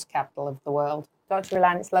in the horse capital of the world. Dr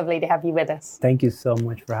Rullan, it's lovely to have you with us. Thank you so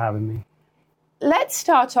much for having me. Let's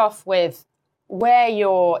start off with where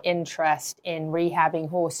your interest in rehabbing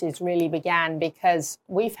horses really began, because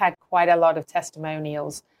we've had quite a lot of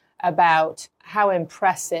testimonials about how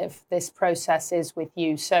impressive this process is with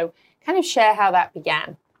you. So kind of share how that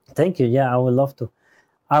began. Thank you. Yeah, I would love to.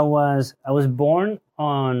 I was born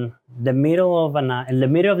on the middle of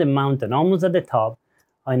the mountain, almost at the top,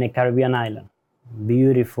 on a Caribbean island.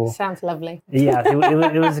 Beautiful. Sounds lovely. Yeah,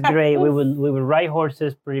 it was great. We would ride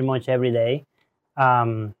horses pretty much every day.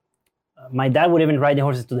 My dad would even ride the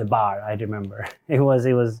horses to the bar, I remember. It was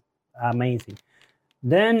amazing.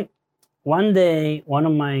 Then one day, one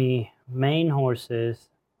of my main horses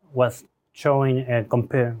was training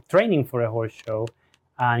for a horse show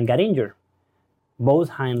and got injured. Both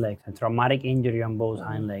hind legs, a traumatic injury on both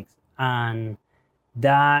hind legs. And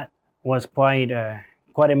that was quite a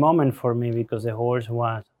moment for me, because the horse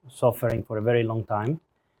was suffering for a very long time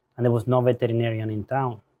and there was no veterinarian in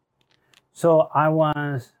town. So I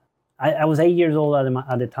was 8 years old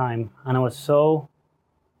at the time, and I was so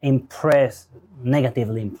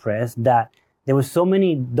negatively impressed, that there were so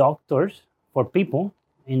many doctors for people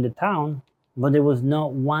in the town, but there was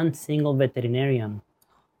not one single veterinarian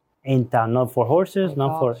in town, not for horses,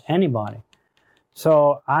 not for anybody.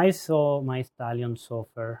 So I saw my stallion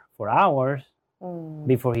suffer for hours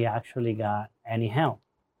before he actually got any help.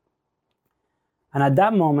 And at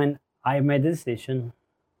that moment, I made the decision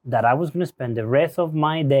that I was going to spend the rest of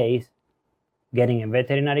my days getting a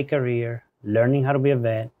veterinary career, learning how to be a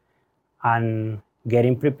vet, and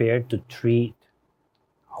getting prepared to treat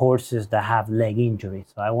horses that have leg injuries.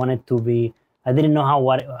 So I wanted to be, I didn't know how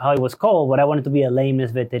it was called, but I wanted to be a lameness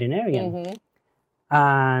veterinarian. Mm-hmm.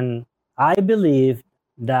 And I believe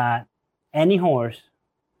that any horse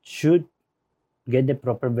should get the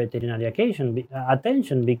proper veterinary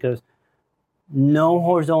attention, because no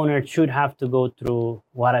horse owner should have to go through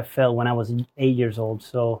what I felt when I was 8 years old.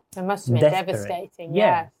 So it must have been devastating.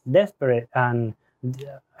 Yeah, desperate and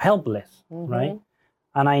helpless, right?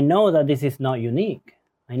 And I know that this is not unique.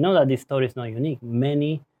 I know that this story is not unique.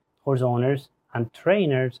 Many horse owners and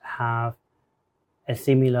trainers have a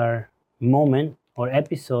similar moment or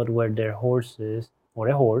episode where their horses or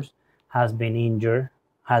a horse has been injured,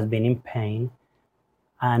 has been in pain,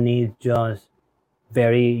 and it's just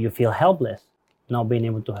you feel helpless, not being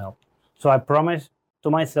able to help. So I promised to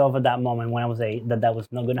myself at that moment when I was 8 that was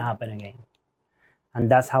not going to happen again. And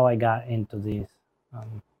that's how I got into this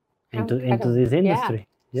into this industry.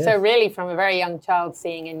 Yeah. Yes. So really from a very young child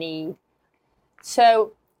seeing a need.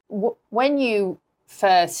 So when you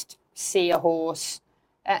first see a horse,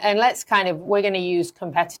 and we're going to use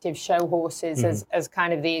competitive show horses as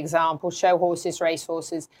kind of the example, show horses, race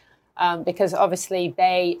horses, because obviously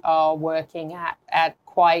they are working at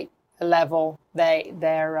quite a level.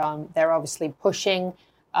 They're obviously pushing,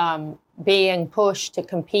 being pushed to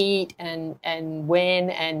compete and win,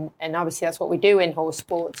 and obviously that's what we do in horse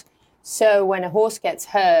sports. So when a horse gets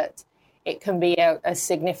hurt, it can be a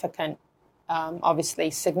significant, obviously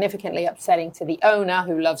significantly upsetting to the owner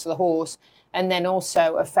who loves the horse, and then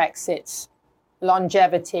also affects its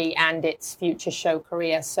longevity and its future show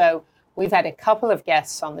career. So we've had a couple of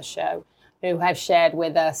guests on the show who have shared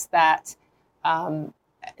with us that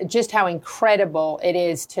just how incredible it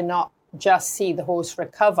is to not just see the horse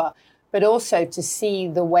recover, but also to see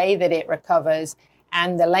the way that it recovers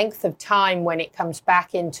and the length of time when it comes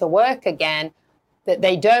back into work again, that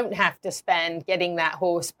they don't have to spend getting that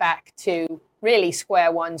horse back to really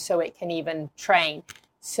square one so it can even train.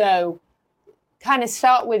 So kind of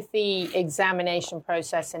start with the examination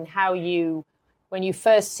process and how you, when you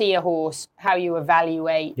first see a horse, how you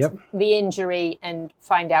evaluate the injury and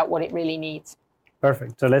find out what it really needs.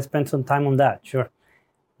 Perfect. So let's spend some time on that. Sure.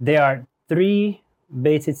 There are 3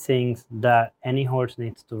 basic things that any horse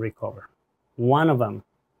needs to recover. One of them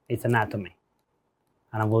is anatomy,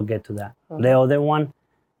 and I will get to that. Mm-hmm. The other one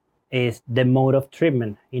is the mode of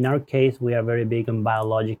treatment. In our case, we are very big on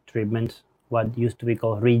biologic treatments, what used to be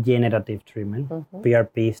called regenerative treatment,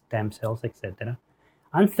 PRP, stem cells, etc.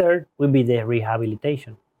 And third would be the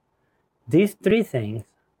rehabilitation. These 3 things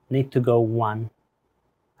need to go one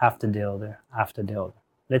after the other, after the other.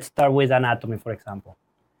 Let's start with anatomy, for example.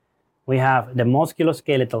 We have the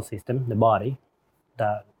musculoskeletal system, the body,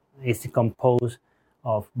 that is composed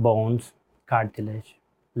of bones, cartilage,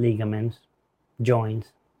 ligaments,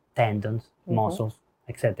 joints, tendons, muscles,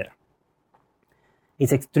 etc.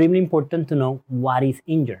 It's extremely important to know what is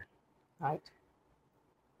injured. Right.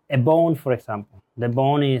 A bone, for example. The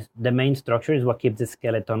bone is the main structure, is what keeps the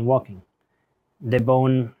skeleton walking. The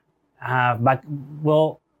bone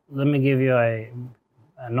let me give you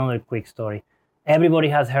another quick story. Everybody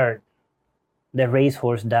has heard the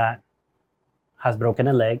racehorse that has broken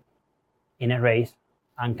a leg in a race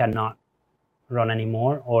and cannot run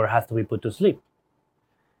anymore or has to be put to sleep.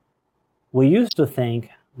 We used to think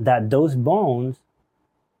that those bones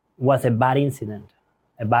was a bad incident,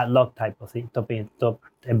 a bad luck type of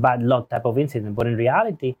incident, but in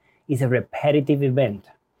reality, it's a repetitive event.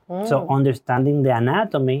 So understanding the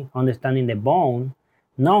anatomy, understanding the bone,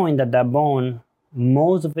 knowing that bone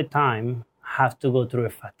most of the time has to go through a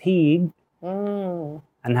fatigue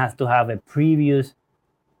and has to have a previous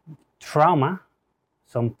trauma,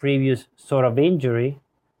 some previous sort of injury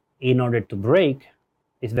in order to break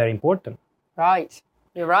is very important. Right.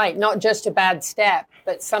 You're right. Not just a bad step,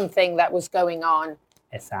 but something that was going on.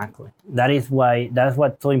 Exactly. That's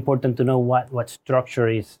what's so important to know what structure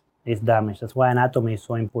is damaged. That's why anatomy is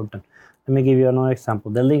so important. Let me give you another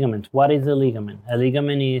example. The ligament. What is a ligament? A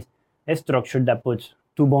ligament is a structure that puts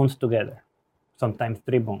 2 bones together, sometimes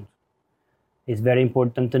 3 bones. It's very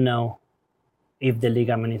important to know if the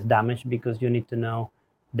ligament is damaged because you need to know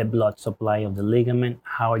the blood supply of the ligament.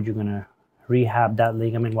 How are you going to rehab that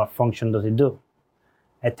ligament? What function does it do?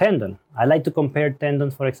 A tendon. I like to compare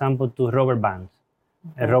tendons, for example, to rubber bands.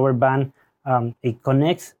 A rubber band, it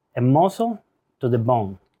connects a muscle to the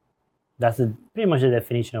bone. That's pretty much the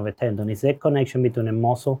definition of a tendon. It's a connection between a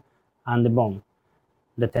muscle and the bone.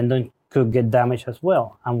 The tendon could get damaged as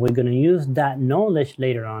well. And we're going to use that knowledge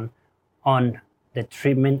later on the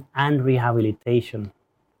treatment and rehabilitation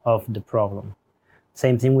of the problem.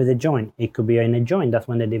 Same thing with the joint. It could be in a joint. That's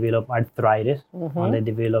when they develop arthritis, when they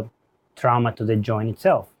develop trauma to the joint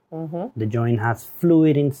itself. The joint has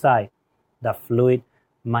fluid inside. That fluid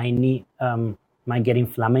might get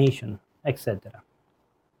inflammation, etc.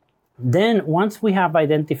 Then once we have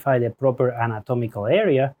identified the proper anatomical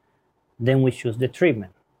area, then we choose the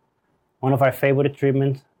treatment. One of our favorite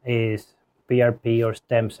treatments is PRP or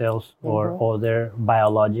stem cells or other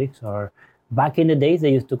biologics, or back in the days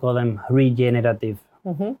they used to call them regenerative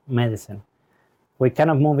medicine. We're kind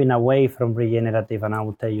of moving away from regenerative, and I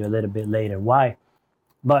will tell you a little bit later why.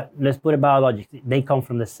 But let's put it biologics. They come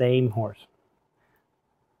from the same horse.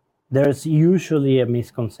 There's usually a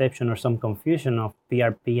misconception or some confusion of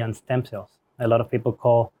PRP and stem cells. A lot of people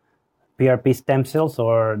call PRP stem cells,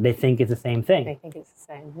 or they think it's the same thing. They think it's the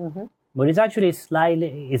same. But it's actually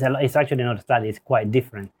it's actually not slightly, it's quite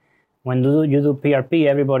different. When you do PRP,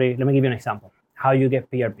 let me give you an example. How you get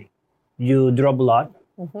PRP. You draw blood.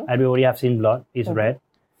 Everybody has seen blood. It's red.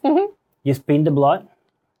 You spin the blood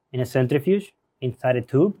in a centrifuge inside a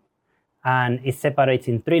tube, and it separates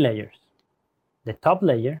in 3 layers. The top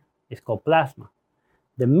layer is called plasma.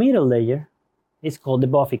 The middle layer is called the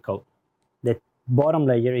buffy coat. The bottom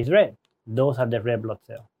layer is red. Those are the red blood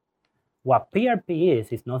cells. What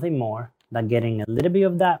PRP is nothing more than getting a little bit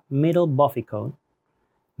of that middle buffy coat,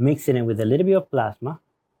 mixing it with a little bit of plasma,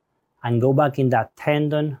 and go back in that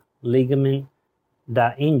tendon, ligament,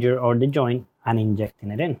 that injury or the joint, and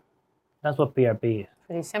injecting it in. That's what PRP is.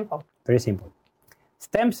 Pretty simple. Very simple.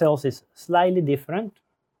 Stem cells is slightly different.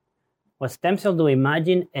 What stem cells do,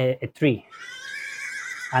 imagine a tree.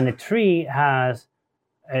 And a tree has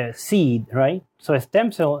a seed, right? So a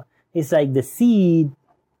stem cell is like the seed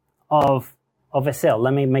of a cell.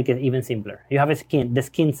 Let me make it even simpler. You have the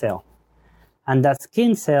skin cell. And that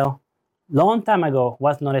skin cell, long time ago,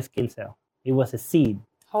 was not a skin cell. It was a seed.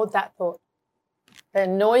 Hold that thought. The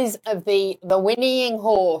noise of the whinnying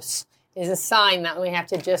horse is a sign that we have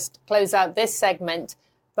to just close out this segment.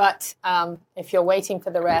 But if you're waiting for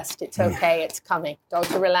the rest, it's okay. It's coming.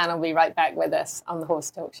 Dr. Rullan will be right back with us on the Horse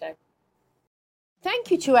Talk Show.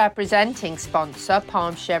 Thank you to our presenting sponsor,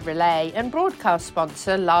 Palm Chevrolet, and broadcast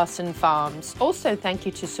sponsor, Larson Farms. Also, thank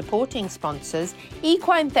you to supporting sponsors,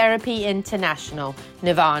 Equine Therapy International,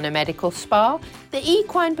 Nirvana Medical Spa, the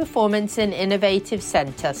Equine Performance and Innovative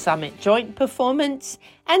Center, Summit Joint Performance,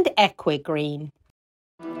 and Equigreen.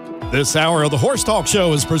 This hour of the Horse Talk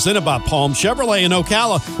Show is presented by Palm Chevrolet in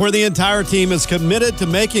Ocala, where the entire team is committed to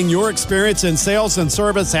making your experience in sales and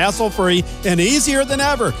service hassle-free and easier than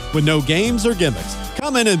ever with no games or gimmicks.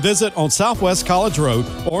 Come in and visit on Southwest College Road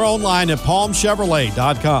or online at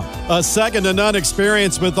palmchevrolet.com. A second-to-none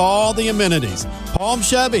experience with all the amenities. Palm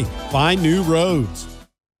Chevy, find new roads.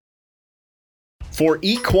 For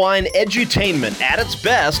equine edutainment at its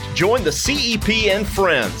best, join the CEP and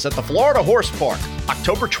Friends at the Florida Horse Park,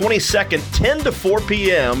 October 22nd, 10 to 4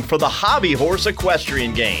 p.m. for the Hobby Horse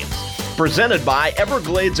Equestrian Games. Presented by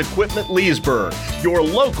Everglades Equipment Leesburg, your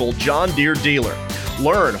local John Deere dealer.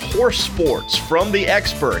 Learn horse sports from the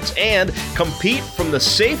experts and compete from the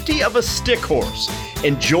safety of a stick horse.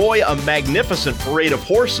 Enjoy a magnificent parade of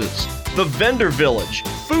horses, the vendor village,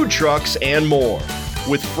 food trucks, and more.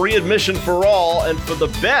 With free admission for all and for the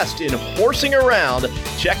best in horsing around,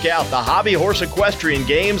 check out the Hobby Horse Equestrian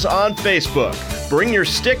Games on Facebook. Bring your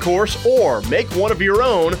stick horse or make one of your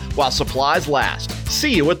own while supplies last.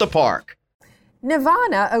 See you at the park.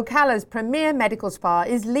 Nirvana, Ocala's premier medical spa,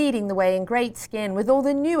 is leading the way in great skin with all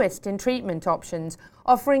the newest in treatment options,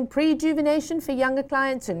 offering prejuvenation for younger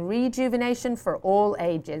clients and rejuvenation for all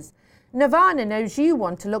ages. Nirvana knows you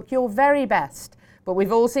want to look your very best. But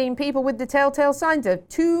we've all seen people with the telltale signs of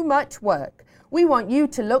too much work. We want you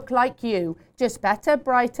to look like you, just better,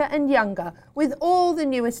 brighter and younger, with all the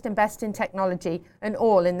newest and best in technology and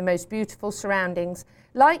all in the most beautiful surroundings.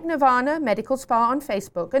 Like Nirvana Medical Spa on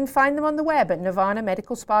Facebook and find them on the web at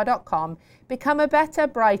nirvanamedicalspa.com. Become a better,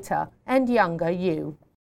 brighter and younger you.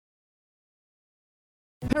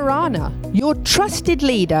 Piranha, your trusted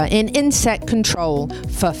leader in insect control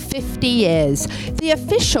for 50 years. The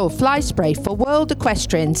official fly spray for World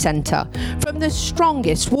Equestrian Center. From the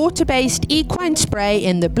strongest water-based equine spray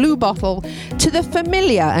in the blue bottle to the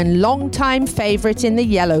familiar and long-time favorite in the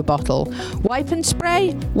yellow bottle. Wipe and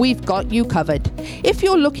spray, we've got you covered. If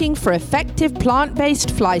you're looking for effective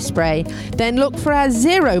plant-based fly spray, then look for our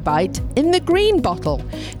Zero Bite in the green bottle.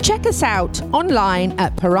 Check us out online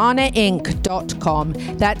at piranhainc.com.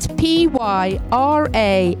 That's Pyranha,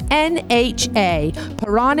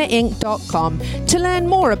 piranhainc.com to learn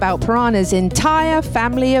more about Piranha's entire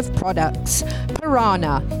family of products.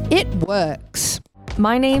 Piranha, it works.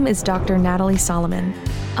 My name is Dr. Natalie Solomon.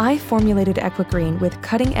 I formulated Equigreen with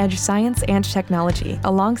cutting-edge science and technology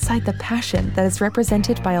alongside the passion that is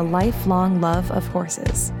represented by a lifelong love of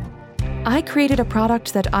horses. I created a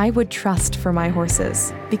product that I would trust for my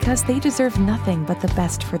horses because they deserve nothing but the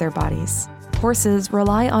best for their bodies. Horses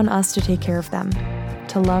rely on us to take care of them,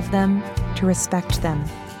 to love them, to respect them.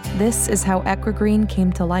 This is how Equigreen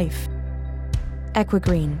came to life.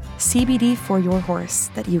 Equigreen, CBD for your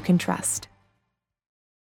horse that you can trust.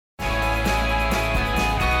 Hi,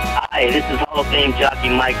 this is Hall of Fame jockey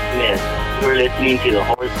Mike Smith. You're listening to the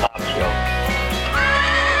Horse Talk Show.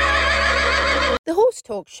 The Horse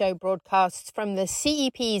Talk Show broadcasts from the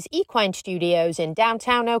CEP's Equine Studios in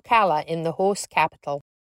downtown Ocala in the horse capital.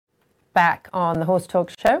 Back on the Horse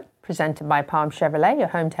Talk Show, presented by Palm Chevrolet, your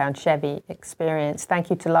hometown Chevy experience. Thank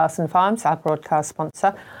you to Larson Farms, our broadcast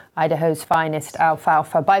sponsor, Idaho's finest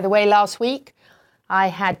alfalfa. By the way, last week, I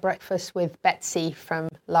had breakfast with Betsy from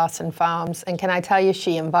Larson Farms, and can I tell you,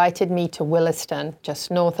 she invited me to Williston,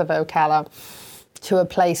 just north of Ocala, to a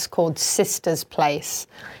place called Sister's Place.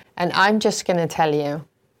 And I'm just going to tell you,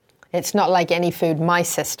 it's not like any food my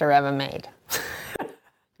sister ever made.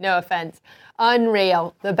 No offense.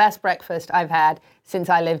 Unreal. The best breakfast I've had since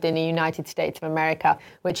I lived in the United States of America,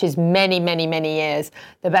 which is many, many, many years.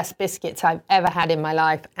 The best biscuits I've ever had in my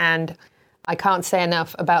life. And I can't say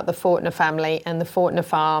enough about the Fortner family and the Fortner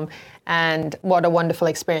farm and what a wonderful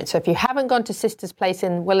experience. So if you haven't gone to Sister's Place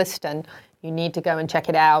in Williston, you need to go and check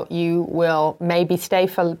it out. You will maybe stay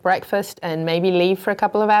for breakfast and maybe leave for a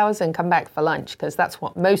couple of hours and come back for lunch, because that's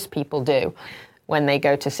what most people do when they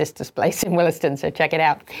go to Sister's Place in Williston. So check it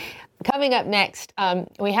out. Coming up next,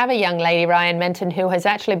 we have a young lady, Ryan Menton, who has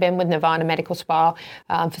actually been with Nirvana Medical Spa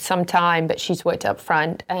for some time, but she's worked up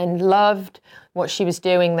front and loved what she was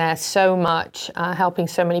doing there so much, helping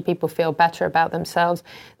so many people feel better about themselves,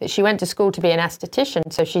 that she went to school to be an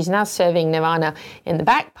esthetician. So she's now serving Nirvana in the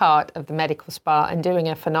back part of the medical spa and doing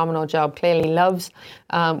a phenomenal job, clearly loves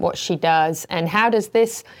what she does. And how does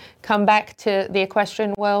this come back to the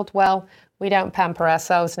equestrian world? Well, we don't pamper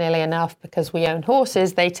ourselves nearly enough because we own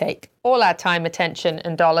horses. They take all our time, attention,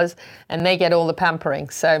 and dollars, and they get all the pampering.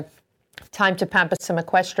 So time to pamper some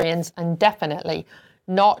equestrians and definitely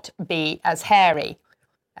not be as hairy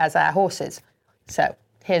as our horses. So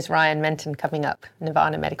here's Ryan Menton coming up,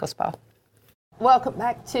 Nirvana Medical Spa. Welcome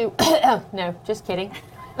back to, no, just kidding.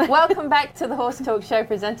 Welcome back to the Horse Talk Show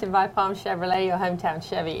presented by Palm Chevrolet, your hometown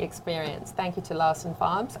Chevy experience. Thank you to Larson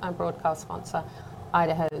Farms, our broadcast sponsor,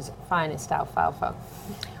 Idaho's finest alfalfa.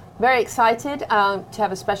 Very excited to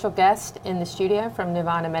have a special guest in the studio from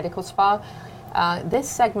Nirvana Medical Spa. This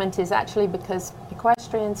segment is actually because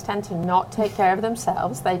equestrians tend to not take care of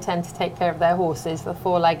themselves. They tend to take care of their horses. The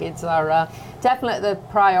four-leggeds are definitely the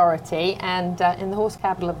priority, and in the horse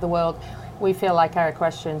capital of the world, we feel like our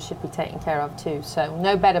equestrians should be taken care of too. So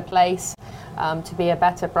no better place to be a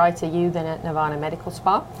better, brighter you than at Nirvana Medical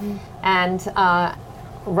Spa. And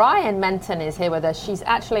Ryan Menton is here with us. She's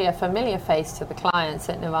actually a familiar face to the clients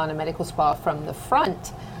at Nirvana Medical Spa from the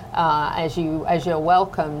front as you're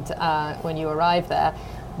welcomed when you arrive there.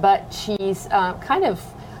 But she's kind of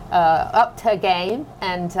upped her game,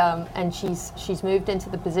 and she's moved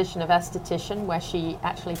into the position of esthetician, where she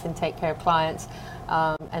actually can take care of clients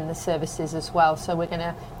and the services as well. So we're going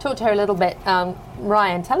to talk to her a little bit.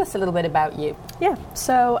 Ryan, tell us a little bit about you. Yeah,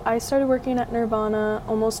 so I started working at Nirvana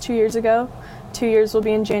almost 2 years ago. 2 years will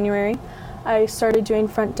be in January. I started doing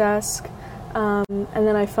front desk, and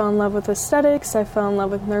then I fell in love with aesthetics. I fell in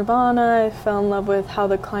love with Nirvana. I fell in love with how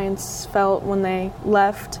the clients felt when they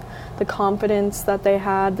left, the confidence that they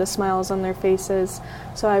had, the smiles on their faces.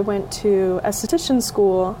 So I went to esthetician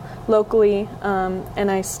school locally, and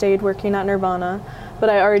I stayed working at Nirvana. But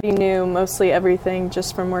I already knew mostly everything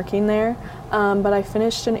just from working there. But I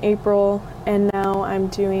finished in April, and now I'm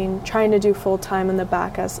trying to do full-time in the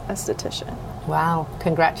back as esthetician. Wow,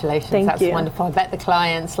 congratulations. Thank That's you. Wonderful. I bet the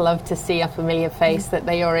clients love to see a familiar face that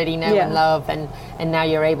they already know and love, and now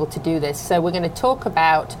you're able to do this. So we're going to talk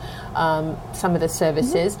about some of the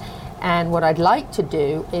services. And what I'd like to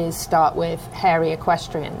do is start with hairy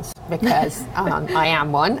equestrians, because I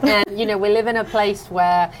am one. And, we live in a place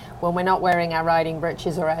where when we're not wearing our riding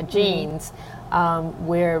breeches or our jeans,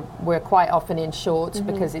 we're quite often in shorts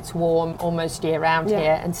because it's warm almost year round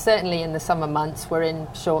here. And certainly in the summer months, we're in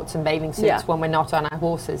shorts and bathing suits when we're not on our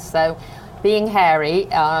horses. So being hairy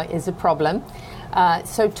is a problem.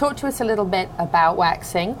 So talk to us a little bit about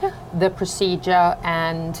waxing, the procedure,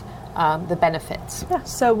 and the benefits. Yeah,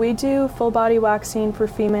 so we do full body waxing for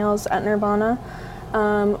females at Nirvana.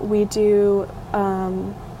 We do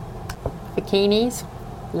bikinis,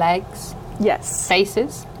 legs, yes,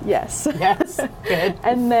 faces, yes, yes, good.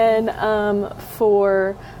 And then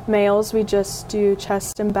for males, we just do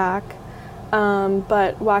chest and back.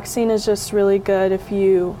 But waxing is just really good if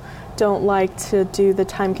you don't like to do the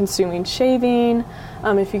time-consuming shaving,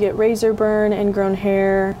 if you get razor burn, ingrown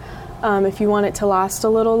hair. If you want it to last a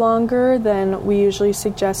little longer, then we usually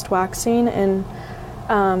suggest waxing. And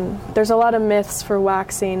there's a lot of myths for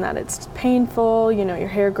waxing, that it's painful, your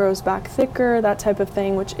hair grows back thicker, that type of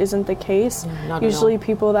thing, which isn't the case. Usually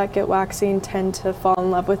people that get waxing tend to fall in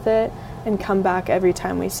love with it and come back every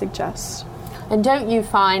time we suggest. And don't you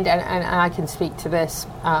find, and I can speak to this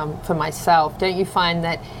for myself, don't you find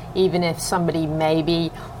that even if somebody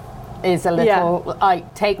maybe is a little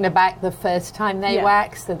like taken aback the first time they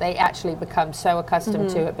wax, that they actually become so accustomed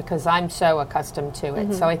to it, because I'm so accustomed to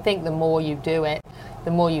it. So I think the more you do it, the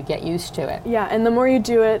more you get used to it. Yeah, and the more you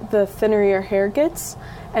do it, the thinner your hair gets,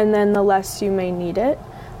 and then the less you may need it.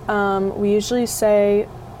 We usually say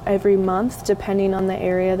every month, depending on the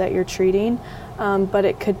area that you're treating, but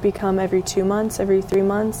it could become every 2 months, every 3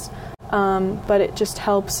 months. But it just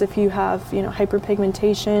helps if you have,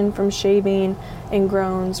 hyperpigmentation from shaving,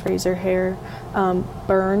 ingrowns, razor hair,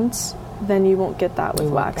 burns, then you won't get that with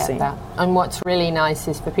waxing. And what's really nice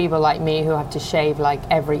is for people like me who have to shave like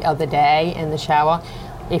every other day in the shower,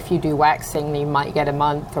 if you do waxing, you might get a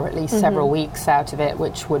month or at least several weeks out of it,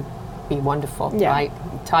 which would be wonderful, right?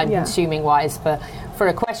 Time-consuming wise for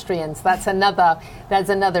equestrians, that's another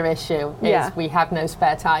issue. Is we have no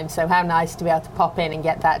spare time. So how nice to be able to pop in and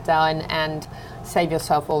get that done and save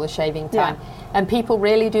yourself all the shaving time. And people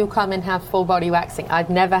really do come and have full body waxing. I've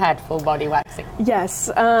never had full body waxing. Yes,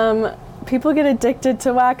 People get addicted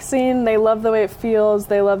to waxing. They love the way it feels.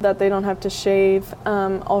 They love that they don't have to shave.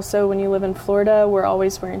 Also, when you live in Florida, we're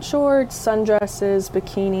always wearing shorts, sundresses,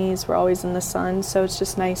 bikinis. We're always in the sun, so it's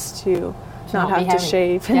just nice to not have to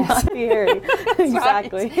shave and not be hairy.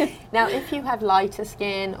 Exactly. Right. Now, if you have lighter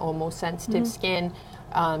skin or more sensitive skin,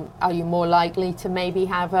 are you more likely to maybe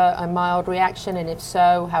have a mild reaction? And if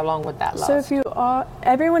so, how long would that last? So if you are,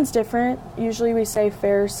 everyone's different. Usually we say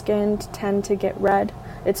fair skinned tend to get red.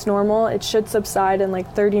 It's normal. It should subside in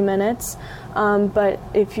like 30 minutes. But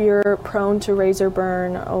if you're prone to razor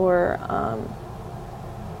burn or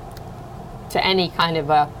to any kind of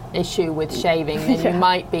a issue with shaving, then you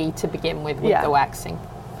might be to begin with the waxing.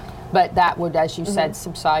 But that would, as you said,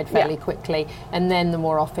 subside fairly quickly. And then the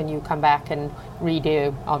more often you come back and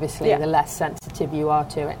redo, obviously, the less sensitive you are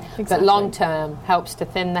to it. Exactly. But long term, helps to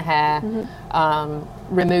thin the hair,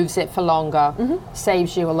 removes it for longer,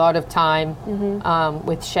 saves you a lot of time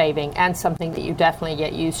with shaving, and something that you definitely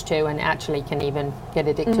get used to and actually can even get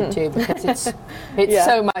addicted to, because it's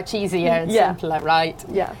so much easier and simpler, right?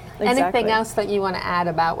 Yeah, exactly. Anything else that you want to add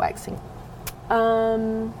about waxing?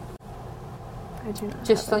 I do not.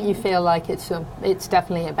 Just don't you feel like it's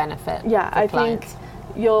definitely a benefit? Yeah, I think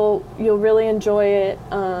you'll really enjoy it.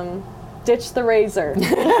 Ditch the razor.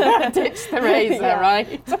 Ditch the razor,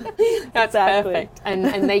 right? That's perfect.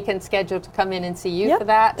 And they can schedule to come in and see you for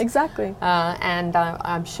that. Exactly. And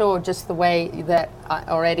I'm sure just the way that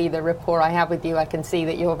already the rapport I have with you, I can see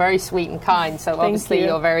that you're very sweet and kind. So obviously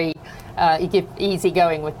you're very you give easy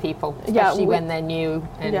going with people, especially when they're new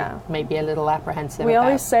and maybe a little apprehensive. We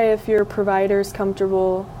always say if your provider's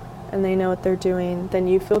comfortable and they know what they're doing, then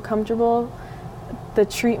you feel comfortable. The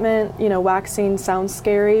treatment, waxing sounds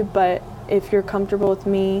scary, but if you're comfortable with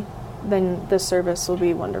me, then the service will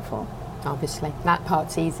be wonderful. Obviously, that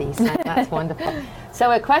part's easy, so that's wonderful.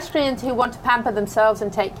 So equestrians who want to pamper themselves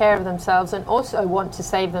and take care of themselves and also want to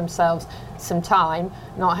save themselves some time,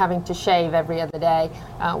 not having to shave every other day,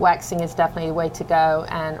 waxing is definitely the way to go,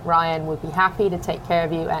 and Ryan would be happy to take care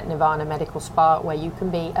of you at Nirvana Medical Spa, where you can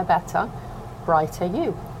be a better, brighter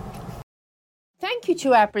you. Thank you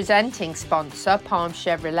to our presenting sponsor, Palm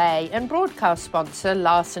Chevrolet, and broadcast sponsor,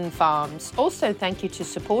 Larson Farms. Also, thank you to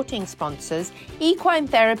supporting sponsors, Equine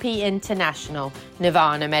Therapy International,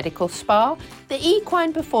 Nirvana Medical Spa, the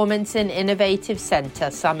Equine Performance Innovative Center,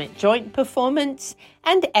 Summit Joint Performance,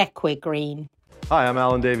 and Equigreen. Hi, I'm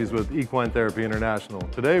Alan Davies with Equine Therapy International.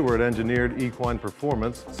 Today we're at Engineered Equine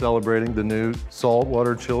Performance, celebrating the new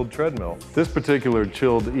saltwater chilled treadmill. This particular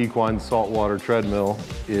chilled equine saltwater treadmill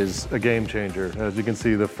is a game changer. As you can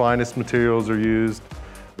see, the finest materials are used.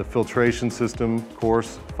 The filtration system,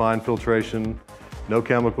 coarse, fine filtration, no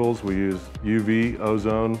chemicals. We use UV,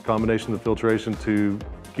 ozone, combination of filtration to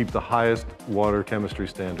keep the highest water chemistry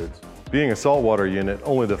standards. Being a saltwater unit,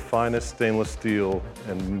 only the finest stainless steel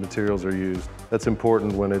and materials are used. That's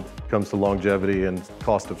important when it comes to longevity and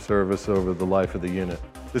cost of service over the life of the unit.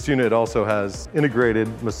 This unit also has integrated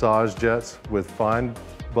massage jets with fine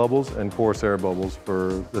bubbles and coarse air bubbles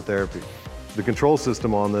for the therapy. The control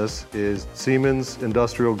system on this is Siemens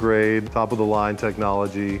industrial grade, top of the line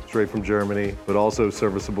technology, straight from Germany, but also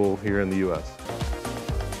serviceable here in the US.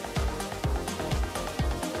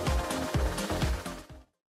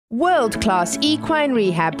 World-class equine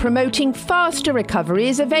rehab promoting faster recovery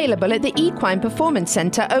is available at the Equine Performance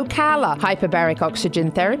Center, Ocala. Hyperbaric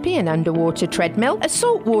oxygen therapy, an underwater treadmill, a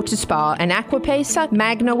saltwater spa, an aquapacer,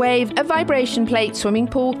 MagnaWave, a vibration plate, swimming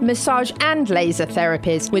pool, massage and laser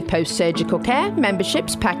therapies. With post-surgical care,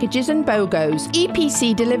 memberships, packages and BOGOs,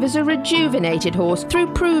 EPC delivers a rejuvenated horse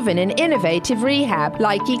through proven and innovative rehab.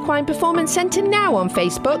 Like Equine Performance Center now on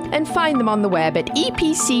Facebook and find them on the web at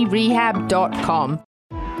epcrehab.com.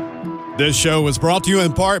 This show was brought to you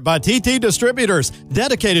in part by TT Distributors,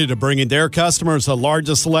 dedicated to bringing their customers the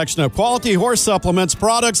largest selection of quality horse supplements,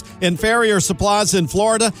 products, and farrier supplies in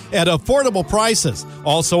Florida at affordable prices.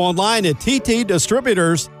 Also online at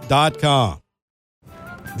ttdistributors.com.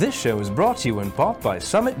 This show is brought to you in part by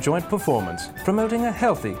Summit Joint Performance, promoting a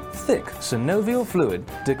healthy, thick synovial fluid,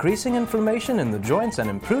 decreasing inflammation in the joints and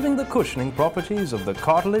improving the cushioning properties of the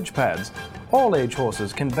cartilage pads. All age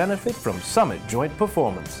horses can benefit from Summit Joint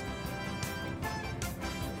Performance.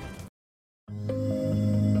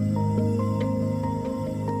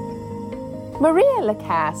 Maria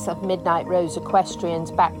Lacasse of Midnight Rose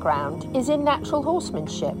Equestrian's background is in natural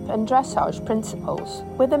horsemanship and dressage principles,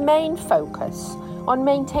 with a main focus on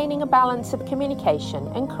maintaining a balance of communication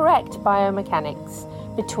and correct biomechanics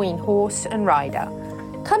between horse and rider.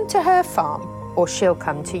 Come to her farm, or she'll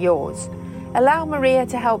come to yours. Allow Maria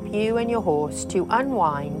to help you and your horse to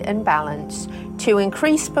unwind and balance to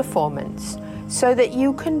increase performance. so that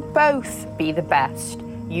you can both be the best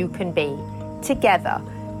you can be together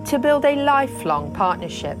to build a lifelong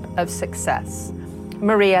partnership of success.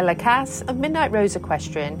 Maria Lacasse of Midnight Rose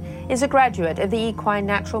Equestrian is a graduate of the Equine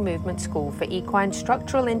Natural Movement School for Equine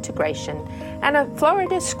Structural Integration and a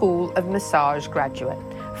Florida School of Massage graduate.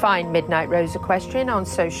 Find Midnight Rose Equestrian on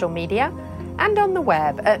social media and on the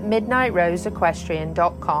web at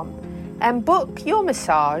midnightroseequestrian.com and book your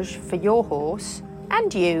massage for your horse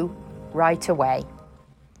and you right away.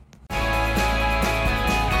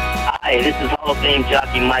 Hi, this is Hall of Fame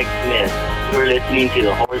jockey Mike Smith. You're listening to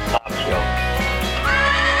the Horse Talk Show.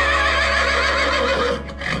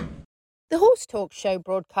 The Horse Talk Show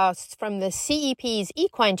broadcasts from the CEP's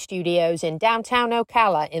Equine Studios in downtown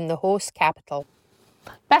Ocala in the horse capital.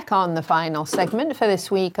 Back on the final segment for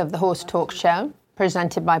this week of the Horse Talk Show,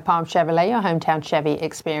 presented by Palm Chevrolet, your hometown Chevy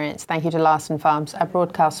experience. Thank you to Larson Farms, our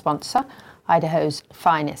broadcast sponsor, Idaho's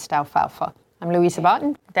finest alfalfa. I'm Louisa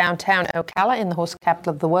Barton, downtown Ocala in the horse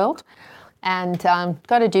capital of the world. And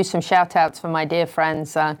got to do some shout-outs for my dear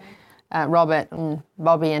friends, Robert and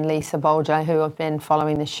Bobby and Lisa Bulger, who have been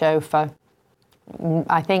following the show for,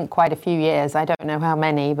 I think, quite a few years. I don't know how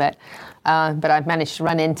many, but I've managed to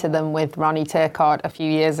run into them with Ronnie Turcott a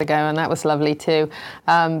few years ago, and that was lovely too.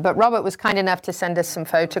 But Robert was kind enough to send us some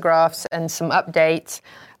photographs and some updates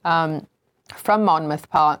from Monmouth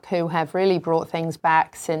Park, who have really brought things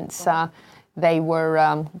back since they were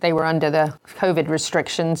under the COVID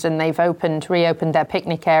restrictions, and they've reopened their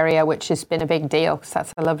picnic area, which has been a big deal because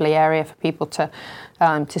that's a lovely area for people to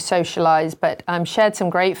socialize. But shared some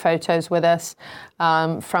great photos with us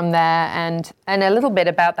from there, and a little bit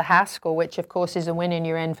about the Haskell, which of course is a win in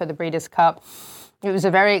your end for the Breeders' Cup. It was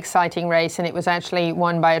a very exciting race, and it was actually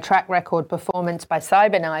won by a track record performance by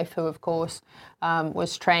Cyberknife, who of course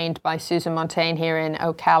was trained by Susan Montaigne here in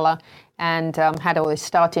Ocala, and had all his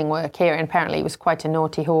starting work here, and apparently he was quite a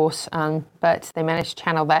naughty horse, but they managed to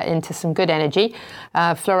channel that into some good energy.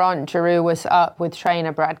 Florent Giroux was up with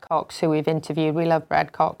trainer Brad Cox, who we've interviewed. We love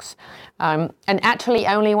Brad Cox. And actually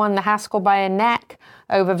only won the Haskell by a neck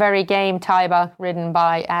over Very Game Tiber, ridden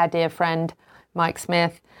by our dear friend Mike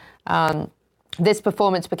Smith. This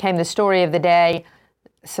performance became the story of the day,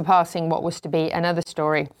 surpassing what was to be another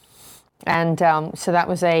story. And so that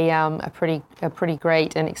was a pretty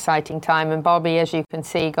great and exciting time. And Bobby, as you can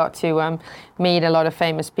see, got to meet a lot of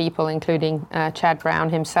famous people, including Chad Brown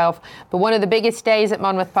himself. But one of the biggest days at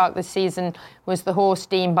Monmouth Park this season was the horse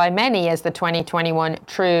deemed by many as the 2021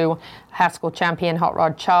 true Haskell champion, Hot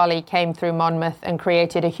Rod Charlie, came through Monmouth and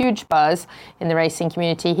created a huge buzz in the racing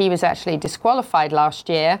community. He was actually disqualified last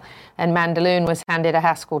year, and Mandaloon was handed a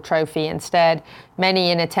Haskell trophy instead.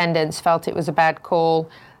 Many in attendance felt it was a bad call.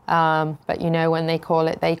 But you know, when they call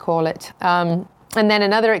it, they call it. And then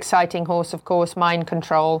another exciting horse, of course, Mind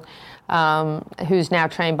Control, who's now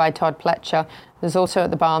trained by Todd Pletcher, was also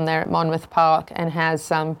at the barn there at Monmouth Park, and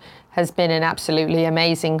has been an absolutely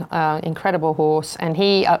amazing, incredible horse. And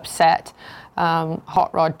he upset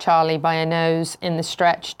Hot Rod Charlie by a nose in the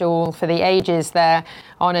stretch duel for the ages there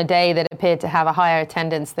on a day that appeared to have a higher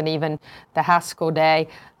attendance than even the Haskell day.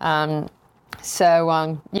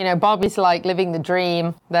 So, you know, Bobby's like living the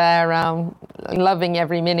dream. They're loving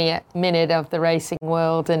every minute of the racing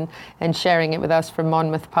world and sharing it with us from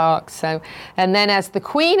Monmouth Park. So, and then as the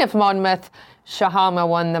Queen of Monmouth, Shahama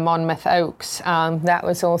won the Monmouth Oaks. That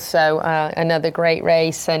was also another great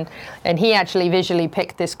race. And he actually visually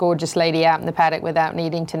picked this gorgeous lady out in the paddock without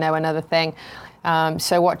needing to know another thing.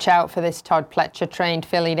 So watch out for this Todd Pletcher trained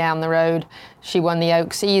filly down the road. She won the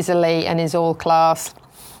Oaks easily and is all class.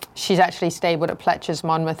 She's actually stabled at Pletcher's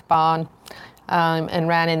Monmouth Barn and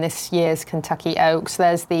ran in this year's Kentucky Oaks.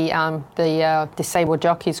 There's the disabled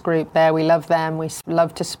jockeys group there. We love them. We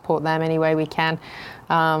love to support them any way we can.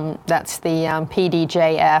 That's the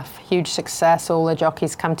PDJF, huge success. All the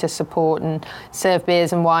jockeys come to support and serve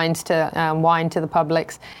beers and wine to the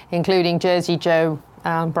publics, including Jersey Joe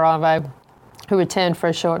Bravo, who returned for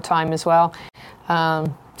a short time as well.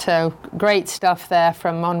 So great stuff there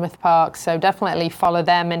from Monmouth Park. So definitely follow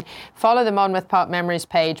them and follow the Monmouth Park Memories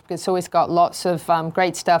page, because it's always got lots of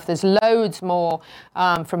great stuff. There's loads more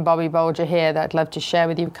from Bobby Bulger here that I'd love to share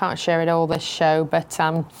with you. Can't share it all this show, but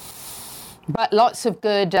lots of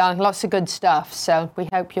good stuff. So we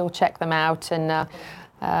hope you'll check them out and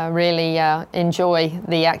really enjoy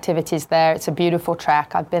the activities there. It's a beautiful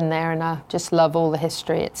track. I've been there and I just love all the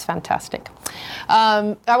history. It's fantastic.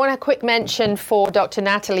 I want a quick mention for Dr.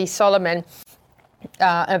 Natalie Solomon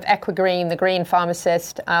of Equigreen, the green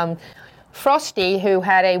pharmacist. Frosty, who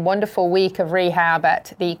had a wonderful week of rehab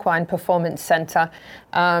at the Equine Performance Center,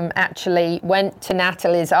 actually went to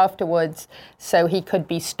Natalie's afterwards so he could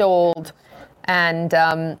be stalled and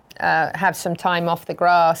have some time off the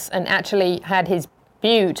grass, and actually had his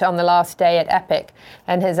butte on the last day at Epic,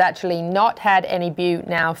 and has actually not had any butte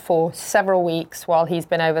now for several weeks while he's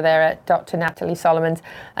been over there at Dr. Natalie Solomon's.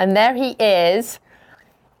 And there he is,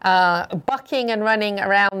 bucking and running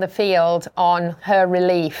around the field on her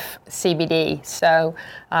Relief CBD. So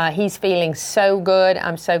he's feeling so good.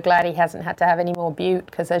 I'm so glad he hasn't had to have any more butte,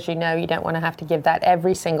 because as you know, you don't want to have to give that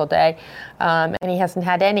every single day. And he hasn't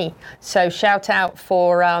had any. So shout out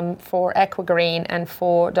for Equigreen and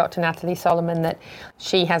for Dr. Natalie Solomon, that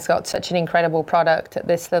she has got such an incredible product.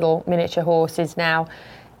 This little miniature horse is now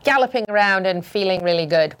galloping around and feeling really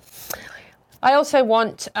good. I also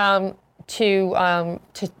want to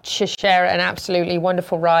share an absolutely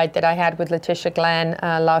wonderful ride that I had with Letitia Glenn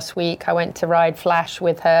last week. I went to ride Flash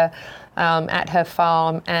with her at her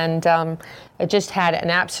farm, and I just had an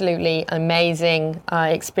absolutely amazing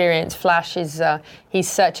experience. Flash is he's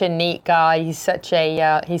such a neat guy. He's such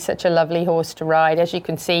a lovely horse to ride. As you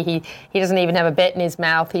can see, he doesn't even have a bit in his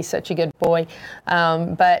mouth. He's such a good boy.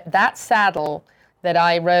 But that saddle that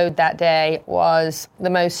I rode that day was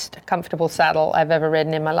the most comfortable saddle I've ever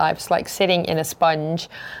ridden in my life. It's like sitting in a sponge.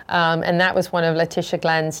 And that was one of Letitia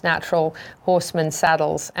Glenn's Natural Horseman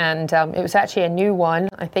saddles. And it was actually a new one.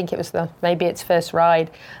 I think it was maybe its first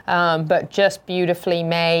ride, but just beautifully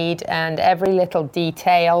made, and every little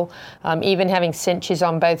detail, even having cinches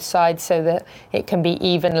on both sides so that it can be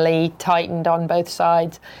evenly tightened on both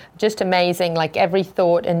sides. Just amazing, like every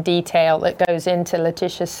thought and detail that goes into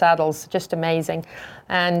Letitia's saddles, just amazing.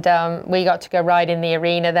 And we got to go ride in the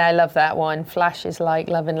arena there. I love that one. Flash is like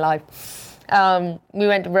loving life. We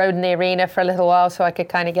went and rode in the arena for a little while so I could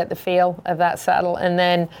kind of get the feel of that saddle. And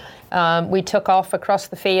then we took off across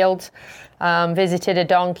the fields, visited a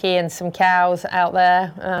donkey and some cows out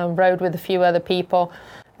there, rode with a few other people,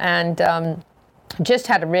 and just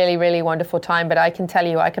had a really, really wonderful time. But I can tell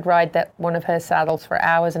you, I could ride one of her saddles for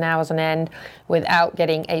hours and hours on end without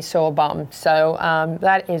getting a sore bum. So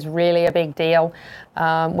that is really a big deal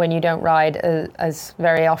when you don't ride as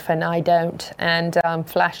very often. I don't. And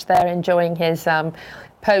Flash there enjoying his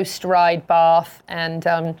post-ride bath,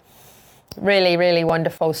 and really, really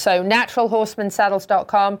wonderful. So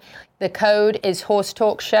naturalhorsemansaddles.com. The code is Horse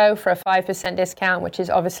Talk Show for a 5% discount, which is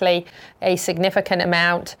obviously a significant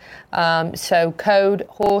amount. So code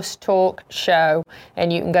Horse Talk Show,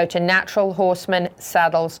 and you can go to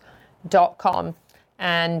naturalhorsemansaddles.com,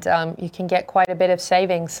 and you can get quite a bit of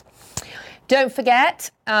savings. Don't forget,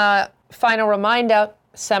 final reminder,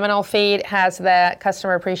 Seminole Feed has their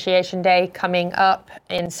Customer Appreciation Day coming up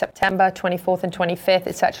in September 24th and 25th.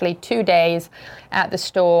 It's actually 2 days at the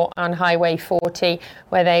store on Highway 40,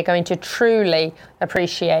 where they're going to truly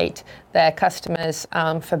appreciate their customers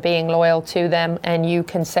for being loyal to them, and you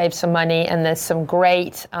can save some money, and there's some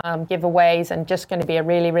great giveaways, and just going to be a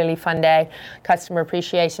really, really fun day. Customer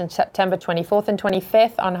Appreciation, September 24th and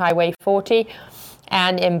 25th on Highway 40.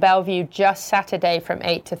 And in Bellevue, just Saturday from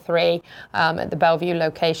 8 to 3 at the Bellevue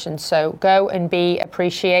location. So go and be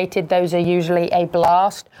appreciated. Those are usually a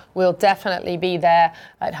blast. We'll definitely be there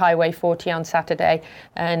at Highway 40 on Saturday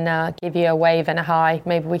and give you a wave and a hi.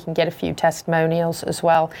 Maybe we can get a few testimonials as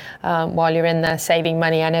well while you're in there saving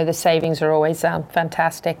money. I know the savings are always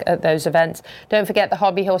fantastic at those events. Don't forget the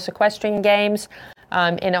Hobby Horse Equestrian Games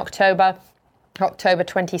in October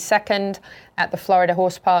 22nd at the Florida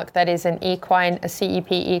Horse Park. That is a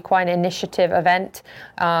CEP Equine Initiative event.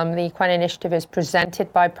 The Equine Initiative is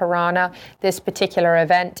presented by Piranha. This particular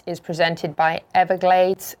event is presented by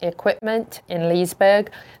Everglades Equipment in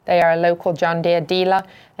Leesburg. They are a local John Deere dealer.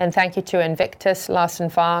 And thank you to Invictus, Larson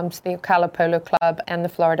Farms, the Ocala Polo Club, and the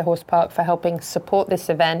Florida Horse Park for helping support this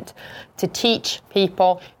event to teach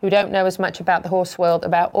people who don't know as much about the horse world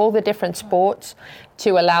about all the different sports,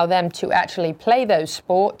 to allow them to actually play those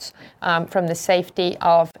sports from the safety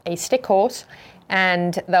of a stick horse.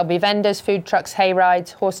 And there'll be vendors, food trucks, hay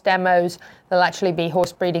rides, horse demos. There'll actually be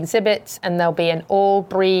horse breed exhibits, and there'll be an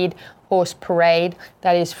all-breed horse parade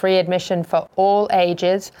that is free admission for all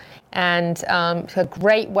ages. And it's a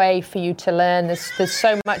great way for you to learn. There's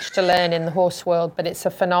so much to learn in the horse world, but it's a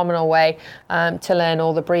phenomenal way to learn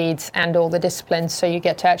all the breeds and all the disciplines. So you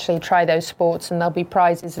get to actually try those sports, and there'll be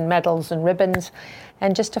prizes and medals and ribbons,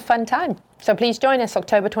 and just a fun time. So please join us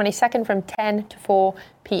October 22nd from 10 to 4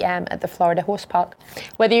 p.m. at the Florida Horse Park.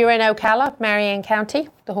 Whether you're in Ocala, Marion County,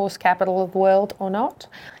 the horse capital of the world, or not,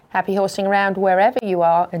 happy horsing around wherever you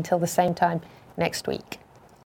are until the same time next week.